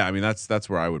about. But yeah, I mean, that's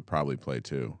where I would probably play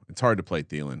too. It's hard to play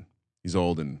Thielen. He's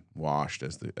old and washed,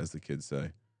 as the kids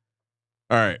say.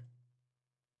 All right,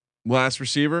 last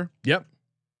receiver. Yep.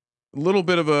 little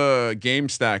bit of a game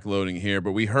stack loading here,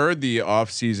 but we heard the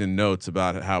offseason notes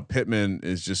about how Pittman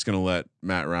is just going to let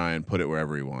Matt Ryan put it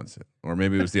wherever he wants it, or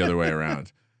maybe it was the other way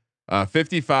around.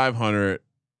 5,500.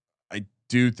 I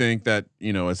do think that,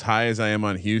 as high as I am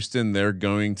on Houston, they're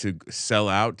going to sell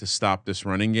out to stop this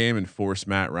running game and force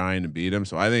Matt Ryan to beat him.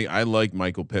 So I think I like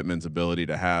Michael Pittman's ability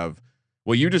to have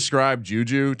what you described,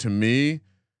 Juju, to me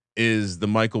is the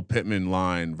Michael Pittman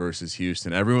line versus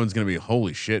Houston. Everyone's going to be,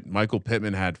 holy shit. Michael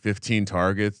Pittman had 15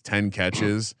 targets, 10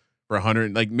 catches for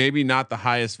 100, like maybe not the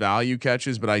highest value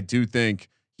catches, but I do think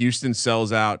Houston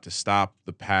sells out to stop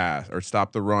the pass or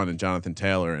stop the run and Jonathan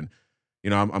Taylor. And,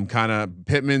 I'm kind of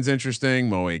Pittman's interesting.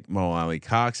 Mo Ali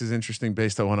Cox is interesting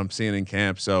based on what I'm seeing in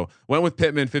camp. So went with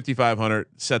Pittman 5,500,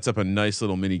 sets up a nice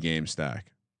little mini game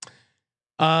stack.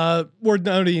 Worth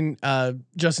noting,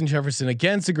 Justin Jefferson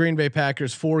against the Green Bay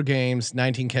Packers, 4 games,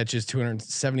 19 catches,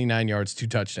 279 yards, 2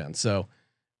 touchdowns. So,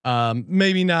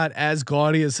 maybe not as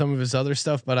gaudy as some of his other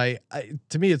stuff, but I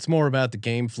to me, it's more about the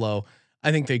game flow.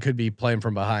 I think they could be playing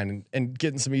from behind and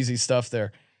getting some easy stuff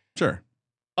there. Sure.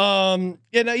 I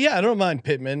don't mind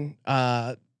Pittman.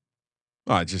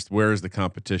 Just where is the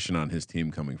competition on his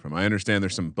team coming from? I understand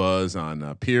there's some buzz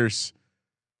on Pierce.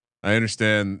 I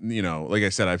understand, like I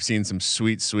said, I've seen some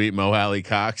sweet Mo Ali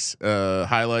Cox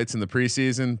highlights in the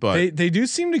preseason, but they do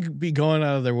seem to be going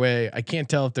out of their way. I can't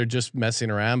tell if they're just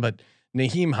messing around, but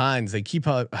Naheem Hines, they keep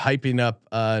hyping up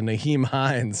Naheem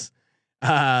Hines,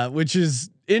 which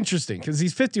is interesting because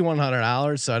he's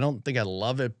 $5,100. So I don't think I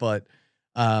love it, but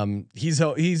he's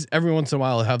every once in a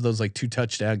while he'll have those like 2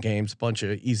 touchdown games, a bunch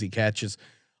of easy catches.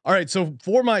 All right, so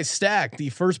for my stack, the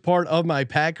first part of my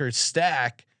Packers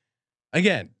stack.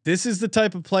 Again, this is the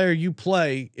type of player you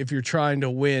play if you're trying to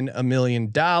win $1 million.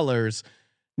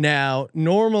 Now,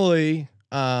 normally,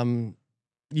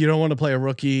 you don't want to play a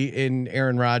rookie in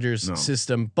Aaron Rodgers'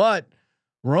 system, but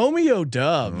Romeo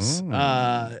Doubs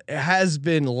has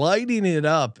been lighting it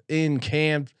up in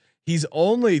camp. He's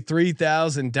only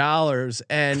 $3,000,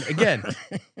 and again,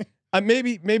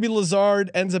 maybe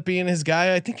Lazard ends up being his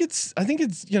guy. I think it's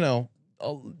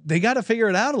they got to figure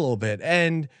it out a little bit,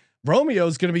 and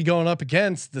Romeo's going to be going up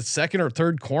against the second or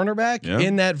third cornerback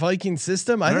in that Viking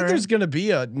system. I think there's going to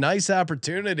be a nice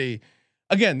opportunity.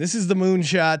 Again, this is the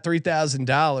moonshot,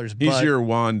 $3,000. He's your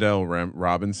Wandell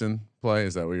Robinson play.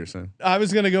 Is that what you're saying? I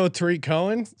was going to go with Tariq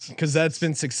Cohen because that's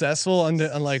been successful,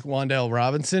 unlike Wandell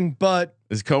Robinson. But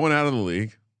is Cohen out of the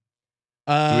league?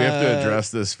 Do we have to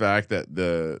address this fact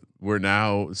that we're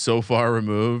now so far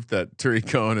removed that Tariq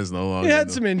Cohen is no longer? He had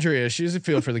some injury issues. I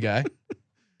feel for the guy.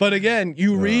 But again,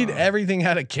 you read everything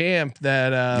out of camp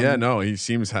that he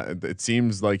seems it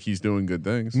seems like he's doing good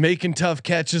things, making tough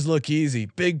catches look easy,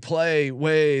 big play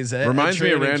ways. Reminds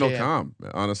me of Randall Cobb,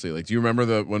 honestly. Like, do you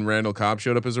remember when Randall Cobb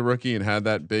showed up as a rookie and had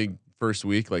that big first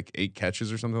week, like 8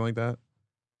 catches or something like that?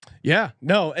 Yeah,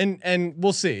 no, and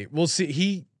we'll see.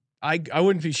 I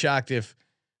wouldn't be shocked if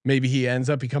maybe he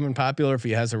ends up becoming popular if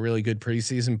he has a really good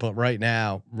preseason. But right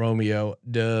now, Romeo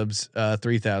Doubs,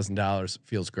 $3,000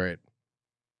 feels great.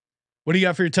 What do you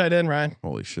got for your tight end, Ryan?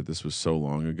 Holy shit, this was so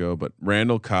long ago. But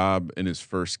Randall Cobb in his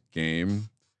first game,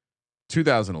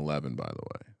 2011, by the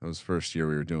way, that was the first year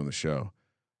we were doing the show.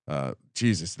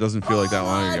 Jesus, it doesn't feel like that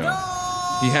long ago.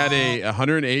 He had a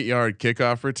 108-yard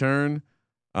kickoff return,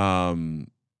 and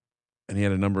he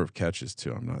had a number of catches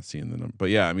too. I'm not seeing the number, but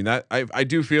yeah, I mean that I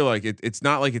do feel like it's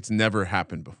not like it's never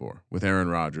happened before with Aaron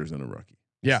Rodgers and a rookie.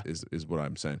 Yeah, is what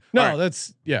I'm saying. No, right.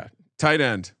 That's tight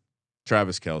end,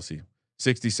 Travis Kelce.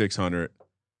 6,600.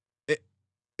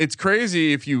 It's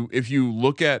crazy if you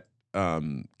look at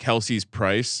Kelsey's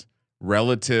price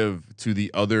relative to the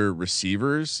other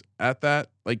receivers at that.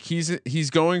 Like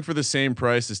he's going for the same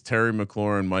price as Terry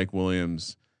McLaurin, Mike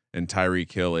Williams, and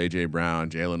Tyreek Hill, AJ Brown,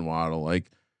 Jalen Waddle.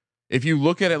 Like if you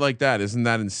look at it like that, isn't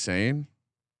that insane?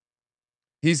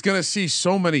 He's gonna see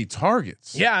so many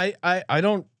targets. Yeah, I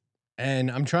don't,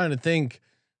 and I'm trying to think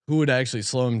who would actually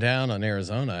slow him down on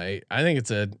Arizona. I think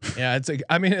it's a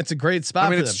great spot. I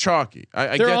mean, for it's them. chalky.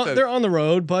 I get that they're on the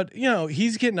road, but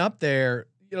he's getting up there.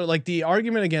 Like the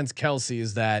argument against Kelce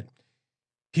is that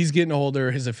he's getting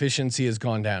older. His efficiency has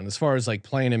gone down as far as like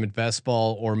playing him at best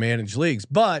ball or managed leagues.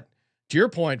 But to your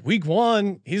point, week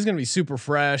 1, he's going to be super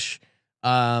fresh.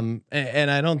 And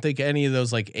I don't think any of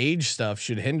those like age stuff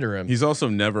should hinder him. He's also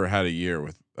never had a year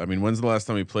with. I mean, when's the last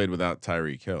time he played without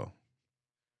Tyreek Hill?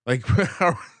 Like,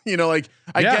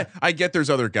 I get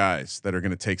there's other guys that are going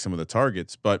to take some of the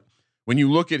targets, but when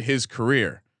you look at his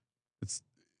career, it's,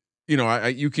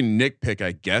 you can nitpick,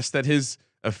 I guess, that his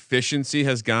efficiency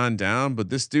has gone down,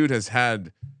 but this dude has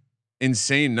had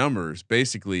insane numbers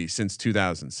basically since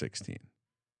 2016.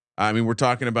 I mean, we're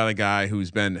talking about a guy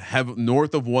who's been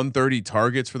north of 130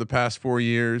 targets for the past 4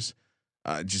 years.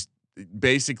 Just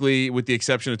basically, with the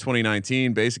exception of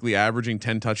 2019, basically averaging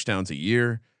 10 touchdowns a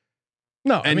year.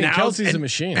 No, And I mean now- Kelsey's a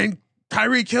machine. And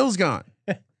Tyreek Hill's gone.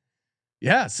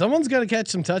 Yeah, someone's got to catch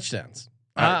some touchdowns.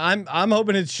 I'm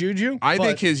hoping it's Juju. I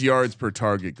think his yards per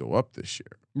target go up this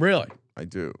year. Really, I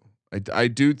do. I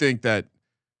do think that.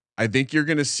 I think you're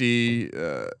going to see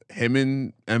him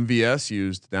and MVS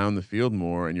used down the field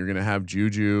more, and you're going to have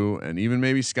Juju and even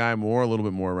maybe Sky Moore a little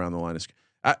bit more around the line of.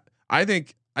 I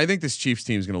think this Chiefs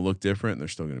team is going to look different, and they're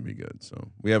still going to be good. So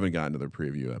we haven't gotten to their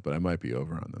preview yet, but I might be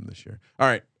over on them this year. All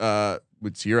right, so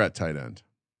you're at tight end.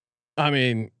 I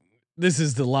mean, this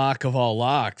is the lock of all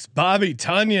locks. Bobby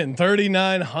Tunyon,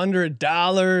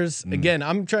 $3,900. Again,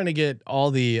 I'm trying to get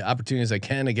all the opportunities I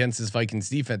can against this Vikings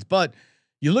defense, but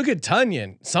you look at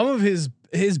Tunyon. Some of his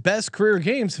best career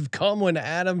games have come when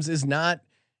Adams is not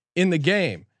in the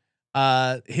game.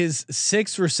 His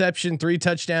 6 reception, 3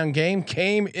 touchdown game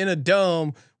came in a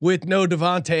dome with no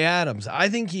Devontae Adams. I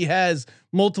think he has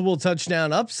multiple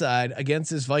touchdown upside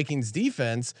against this Vikings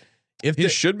defense. If He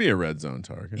should be a red zone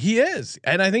target. he is,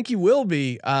 and I think he will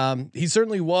be. He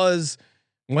certainly was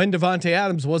when Devontae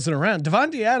Adams wasn't around.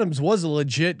 Devontae Adams was a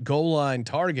legit goal line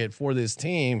target for this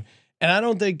team. And I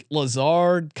don't think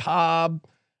Lazard, Cobb.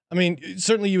 I mean,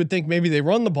 certainly you would think maybe they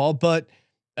run the ball, but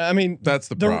I mean, that's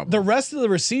the problem. The rest of the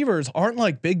receivers aren't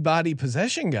like big body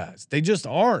possession guys. They just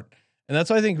aren't, and that's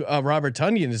why I think Robert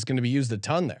Tunyon is going to be used a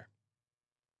ton there.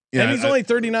 Yeah, and he's only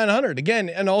 3,900 again,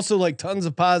 and also like tons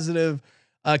of positive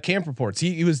camp reports.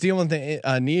 He was dealing with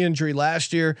a knee injury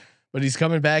last year, but he's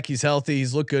coming back. He's healthy.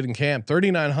 He's looked good in camp.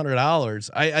 $3,900.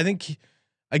 I think.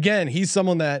 Again, he's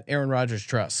someone that Aaron Rodgers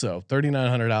trusts. So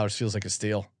 $3,900 feels like a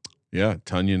steal. Yeah,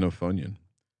 Tunyon of Funyon.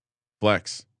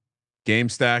 Flex. Game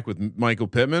stack with Michael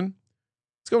Pittman.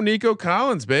 Let's go Nico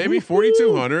Collins, baby.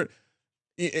 4,200.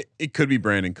 It could be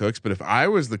Brandon Cooks, but if I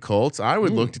was the Colts, I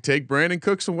would look to take Brandon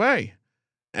Cooks away.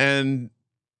 And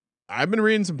I've been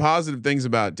reading some positive things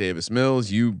about Davis Mills.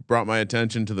 You brought my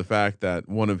attention to the fact that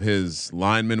one of his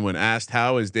linemen, when asked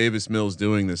how is Davis Mills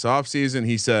doing this offseason,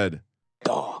 he said,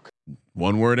 Dog.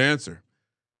 One word answer.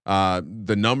 The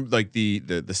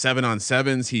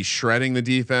 7-on-7s, he's shredding the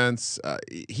defense.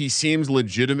 He seems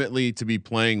legitimately to be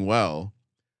playing well.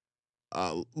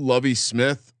 Lovie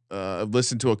Smith, I've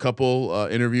listened to a couple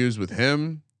interviews with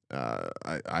him.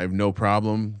 I have no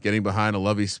problem getting behind a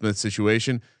Lovie Smith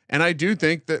situation. And I do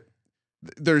think that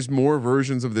there's more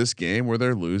versions of this game where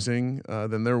they're losing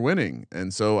than they're winning.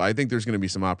 And so I think there's going to be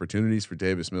some opportunities for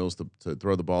Davis Mills to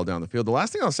throw the ball down the field. The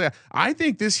last thing I'll say, I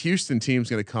think this Houston team's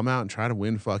going to come out and try to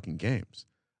win fucking games.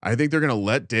 I think they're going to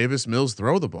let Davis Mills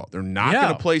throw the ball. They're not going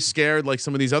to play scared like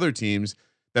some of these other teams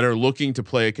that are looking to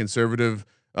play a conservative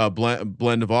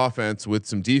blend of offense with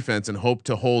some defense and hope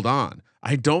to hold on.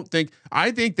 I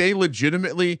think they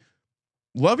legitimately.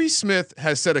 Lovie Smith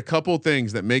has said a couple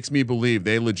things that makes me believe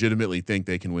they legitimately think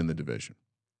they can win the division.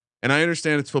 And I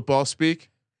understand it's football speak.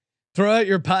 Throw out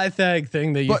your Pythag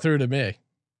thing that you threw to me.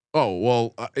 Oh,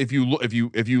 well, if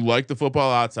you like the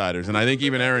Football Outsiders, and I think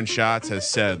even Aaron Schatz has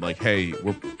said like, hey,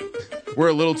 we're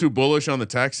a little too bullish on the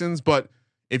Texans, but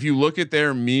if you look at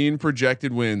their mean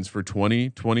projected wins for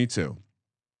 2022,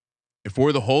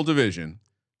 for the whole division,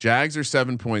 Jags are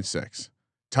 7.6.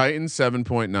 Titans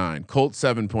 7.9, Colts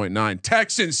 7.9,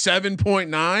 Texans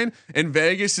 7.9, and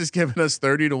Vegas has given us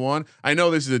 30-1. I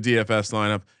know this is a DFS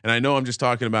lineup, and I know I'm just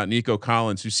talking about Nico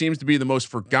Collins, who seems to be the most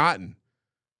forgotten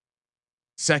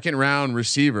second round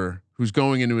receiver who's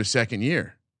going into his second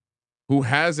year, who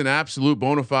has an absolute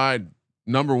bona fide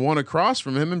number one across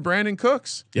from him and Brandon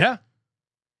Cooks. Yeah,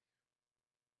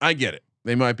 I get it.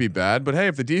 They might be bad, but hey,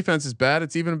 if the defense is bad,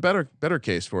 it's even a better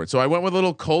case for it. So I went with a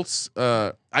little Colts.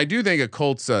 I do think a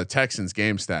Colts Texans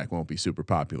game stack won't be super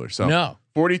popular. So no.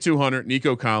 4,200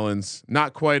 Nico Collins,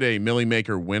 not quite a Millie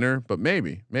Maker winner, but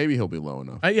maybe he'll be low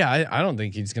enough. I don't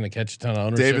think he's going to catch a ton of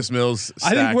ownership. Davis Mills.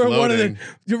 I think we're loading. one of the.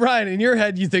 You're right. In your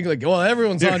head, you think like, well,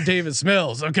 everyone's on Davis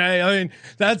Mills. Okay, I mean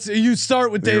that's you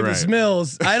start with Davis right.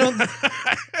 Mills. I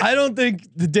don't think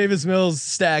the Davis Mills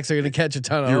stacks are going to catch a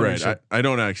ton of ownership. Right. I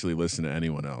don't actually listen to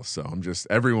anyone else, so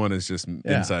everyone is just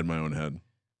inside my own head.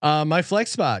 My flex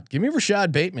spot. Give me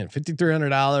Rashad Bateman,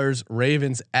 $5,300.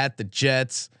 Ravens at the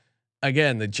Jets.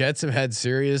 Again, the Jets have had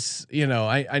serious.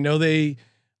 I know they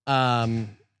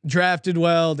drafted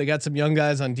well. They got some young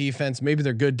guys on defense. Maybe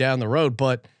they're good down the road,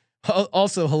 but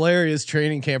also hilarious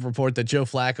training camp report that Joe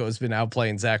Flacco has been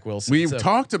outplaying Zach Wilson. We've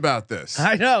talked about this.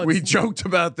 I know we joked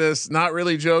about this, not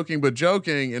really joking, but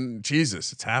joking. And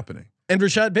Jesus, it's happening. And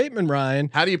Rashad Bateman,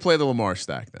 Ryan. How do you play the Lamar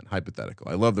stack then? Hypothetical.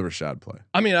 I love the Rashad play.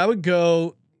 I mean, I would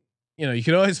go. you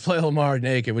can always play Lamar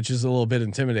naked, which is a little bit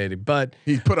intimidating. But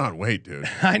He put on weight, dude.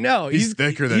 I know He's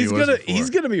thicker than he's he was gonna before. he's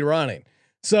gonna be running.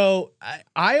 So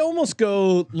I almost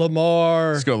go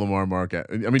Lamar. Let's go Lamar Marquette.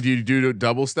 I mean, do you do a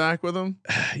double stack with him?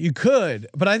 You could,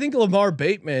 but I think Lamar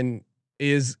Bateman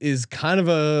is kind of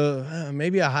a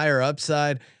maybe a higher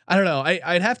upside. I don't know.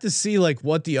 I'd have to see like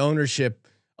what the ownership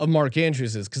of Mark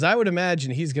Andrews is, because I would imagine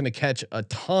he's going to catch a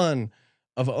ton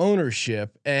of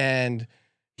ownership, and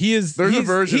he's a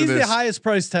version he's of the this. highest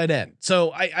priced tight end.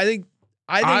 So I think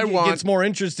it gets more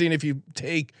interesting if you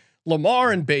take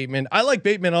Lamar and Bateman. I like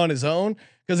Bateman on his own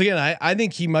because again, I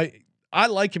think he might. I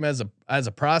like him as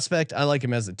a prospect. I like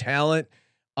him as a talent.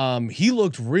 He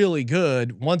looked really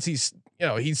good once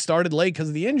he started late because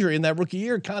of the injury in that rookie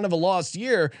year, kind of a lost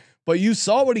year. But you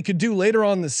saw what he could do later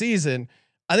on in the season.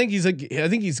 I think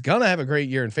he's gonna have a great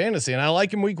year in fantasy, and I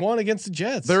like him week 1 against the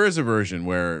Jets. There is a version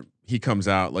where he comes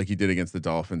out like he did against the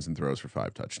Dolphins and throws for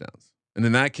 5 touchdowns. And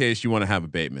in that case, you want to have a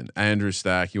Bateman, Andrews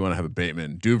stack. You want to have a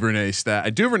Bateman, Duvernay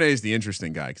stack. Duvernay is the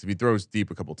interesting guy because if he throws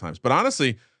deep a couple times. But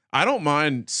honestly, I don't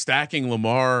mind stacking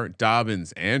Lamar,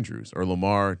 Dobbins, Andrews, or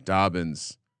Lamar,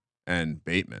 Dobbins, and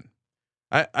Bateman.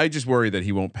 I just worry that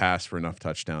he won't pass for enough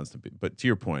touchdowns to be. But to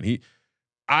your point,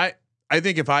 I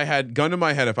think if I had gun to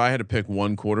my head, if I had to pick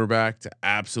one quarterback to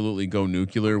absolutely go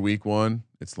nuclear week 1,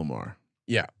 it's Lamar.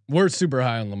 Yeah, we're super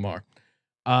high on Lamar,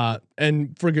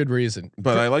 and for good reason.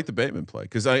 But I like the Bateman play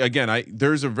because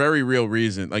there's a very real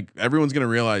reason. Like everyone's going to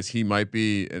realize he might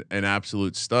be an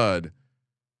absolute stud,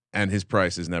 and his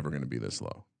price is never going to be this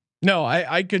low. No,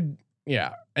 I could,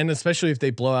 yeah, and especially if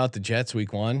they blow out the Jets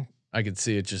week 1, I could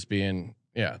see it just being.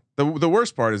 Yeah. The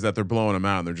worst part is that they're blowing them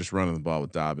out and they're just running the ball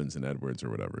with Dobbins and Edwards or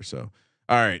whatever. So,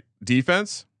 all right,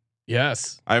 defense.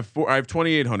 Yes. I have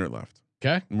 2,800 left.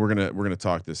 Okay. And we're gonna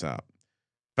talk this out.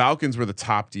 Falcons were the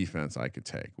top defense I could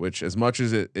take, which as much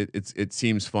as it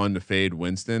seems fun to fade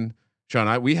Winston,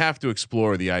 Sean, we have to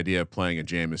explore the idea of playing a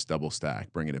Jameis double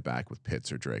stack, bringing it back with Pitts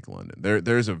or Drake London.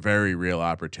 There's a very real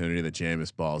opportunity that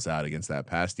Jameis balls out against that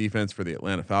pass defense for the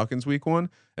Atlanta Falcons week 1.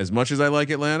 As much as I like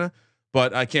Atlanta,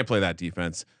 but I can't play that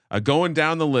defense. Going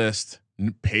down the list,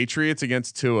 Patriots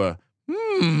against Tua.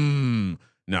 No,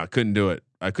 couldn't do it.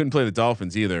 I couldn't play the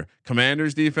Dolphins either.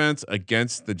 Commanders defense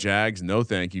against the Jags. No,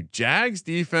 thank you. Jags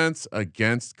defense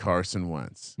against Carson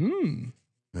Wentz.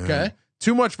 Okay.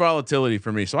 Too much volatility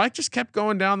for me. So I just kept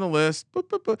going down the list.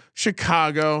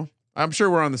 Chicago. I'm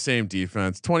sure we're on the same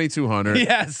defense. 2,200.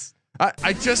 Yes.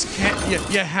 I just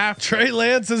can't. You have Trey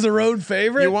Lance is a road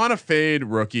favorite. You want to fade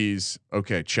rookies.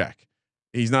 Okay, check.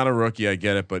 He's not a rookie. I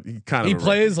get it, but he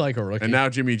plays like a rookie. And now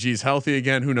Jimmy G's healthy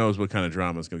again. Who knows what kind of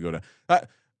drama is going to go down?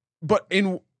 But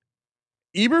in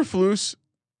Eberflus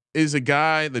is a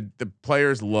guy that the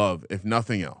players love, if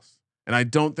nothing else. And I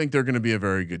don't think they're going to be a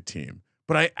very good team.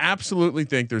 But I absolutely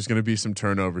think there's going to be some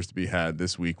turnovers to be had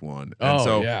this week 1. And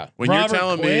so when Robert you're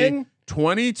telling Quinn? Me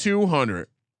 2,200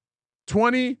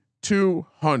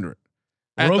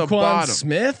 at Roquan the bottom,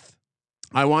 Smith.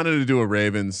 I wanted to do a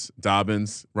Ravens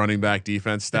Dobbins running back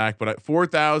defense stack, but at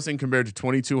 4,000 compared to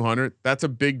 2,200, that's a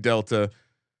big delta.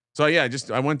 So yeah,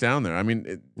 I went down there. I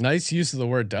mean, nice use of the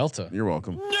word delta. You're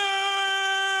welcome.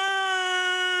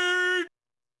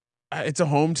 It's a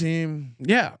home team.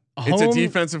 Yeah, it's a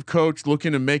defensive coach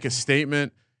looking to make a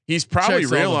statement. He's probably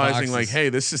realizing like, hey,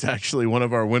 this is actually one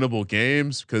of our winnable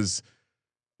games because,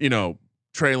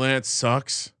 Trey Lance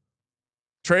sucks.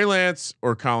 Trey Lance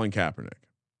or Colin Kaepernick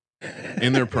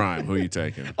in their prime. Who are you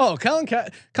taking? Oh, Colin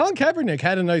Kaepernick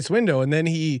had a nice window, and then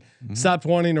he stopped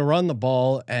wanting to run the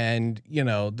ball, and he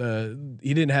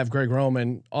didn't have Greg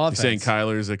Roman offense. You're saying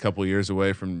Kyler's a couple years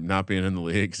away from not being in the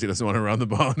league because he doesn't want to run the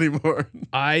ball anymore.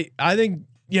 I think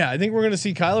we're going to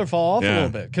see Kyler fall off a little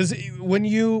bit because when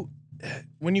you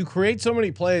create so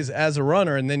many plays as a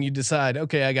runner, and then you decide,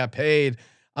 okay, I got paid,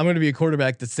 I'm going to be a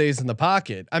quarterback that stays in the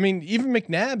pocket. I mean, even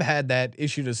McNabb had that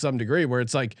issue to some degree where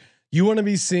it's like, you want to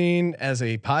be seen as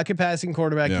a pocket passing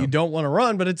quarterback. Yeah. You don't want to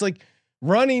run, but it's like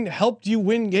running helped you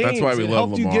win games. That's why we love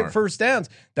helped Lamar. You get first downs.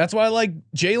 That's why I like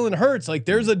Jalen Hurts. Like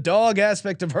there's a dog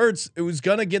aspect of Hurts who's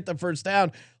going to get the first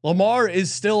down. Lamar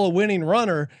is still a winning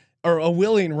runner or a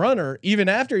willing runner even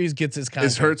after he gets his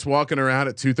contract. Is Hurts walking around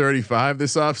at 235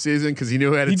 this offseason because he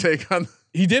knew he had to take on?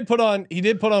 He did put on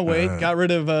weight. Got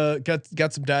rid of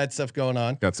got some diet stuff going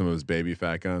on. Got some of his baby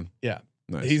fat gone. Yeah.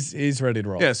 Nice. He's ready to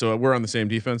roll. Yeah, so we're on the same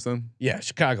defense then. Yeah,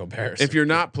 Chicago Bears. If you're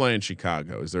not playing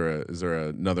Chicago, is there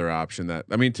another option that?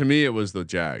 I mean, to me, it was the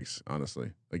Jags,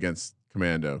 honestly, against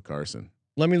Commando Carson.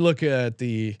 Let me look at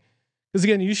because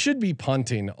again, you should be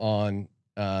punting on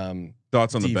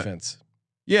thoughts on defense.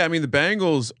 Yeah, I mean the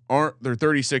Bengals they're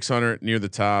 3,600 near the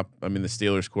top. I mean the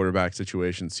Steelers quarterback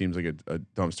situation seems like a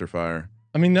dumpster fire.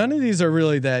 I mean, none of these are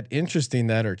really that interesting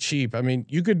that are cheap. I mean,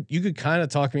 you could kind of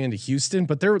talk me into Houston,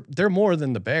 but they're more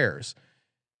than the Bears.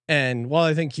 And while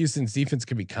I think Houston's defense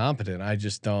could be competent, I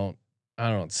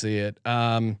don't see it.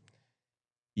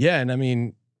 Yeah, and I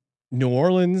mean, New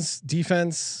Orleans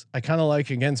defense, I kind of like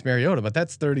against Mariota, but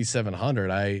that's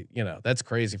 3,700. That's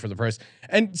crazy for the price.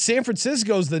 And San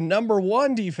Francisco's the number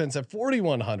 1 defense at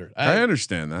 4,100. I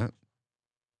understand that.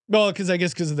 Well, because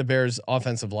of the Bears'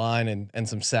 offensive line and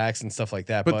some sacks and stuff like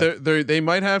that. But they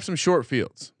might have some short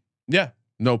fields. Yeah,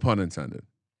 no pun intended.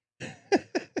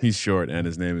 He's short and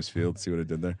his name is Fields. See what I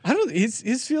did there?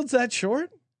 His Fields that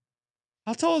short?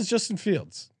 How tall is Justin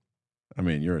Fields? I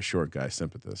mean, you're a short guy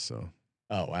sympathist, so.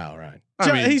 Oh wow, right.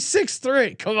 I mean, he's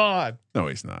 6'3". Come on. No,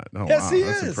 he's not. No, yes, wow, he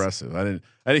that's is. impressive.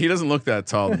 He doesn't look that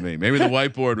tall to me. Maybe the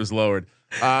whiteboard was lowered.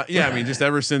 Yeah, I mean, just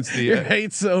ever since your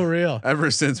hate's so real.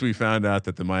 Ever since we found out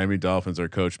that the Miami Dolphins are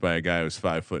coached by a guy who's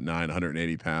 5'9",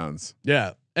 180 pounds.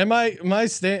 Yeah, and my Mike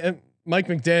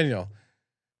McDaniel,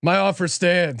 my offer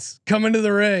stands. Come into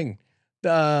the ring.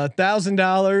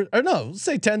 $1,000 or no, let's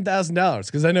say $10,000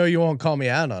 because I know you won't call me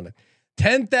out on it.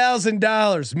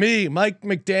 $10,000. Me, Mike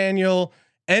McDaniel,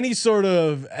 any sort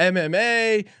of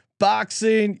MMA,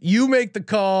 boxing. You make the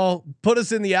call. Put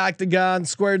us in the octagon,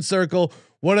 squared circle,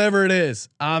 whatever it is.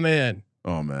 I'm in.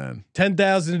 Oh man,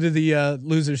 10,000 to the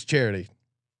losers charity.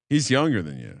 He's younger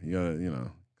than you.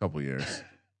 A couple years.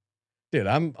 Dude,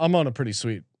 I'm on a pretty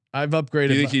sweet. I've upgraded.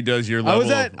 Do you think he does your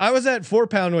level? I was at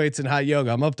 4-pound weights in hot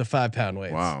yoga. I'm up to 5-pound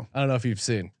weights. Wow. I don't know if you've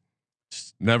seen.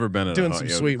 Never been at doing a hot some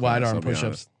yoga sweet class, wide arm I'll be push-ups.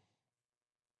 honest.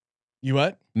 You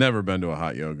what? Never been to a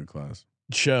hot yoga class.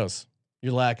 It shows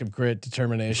your lack of grit,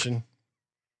 determination.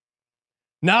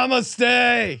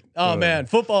 Namaste. Oh man,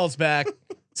 football's back.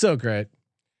 So great.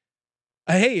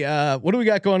 Hey, what do we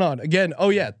got going on again? Oh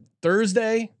yeah,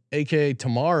 Thursday, aka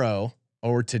tomorrow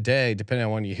or today, depending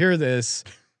on when you hear this.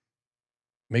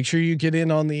 Make sure you get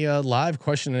in on the live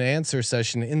question and answer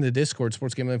session in the Discord,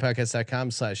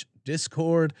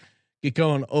 sportsgamblingpodcast.com/Discord. Get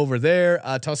going over there.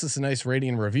 Toss us a nice rating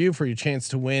and review for your chance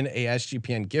to win a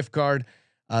SGPN gift card.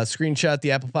 Screenshot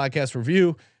the Apple Podcast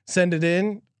review, send it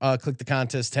in, click the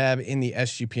contest tab in the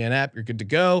SGPN app. You're good to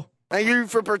go. Thank you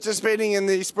for participating in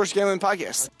the Sports Gambling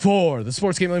Podcast. For the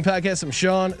Sports Gambling Podcast, I'm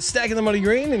Sean, stacking the money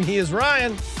green, and he is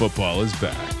Ryan. Football is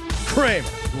back. Kramer,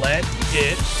 let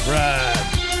it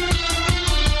ride.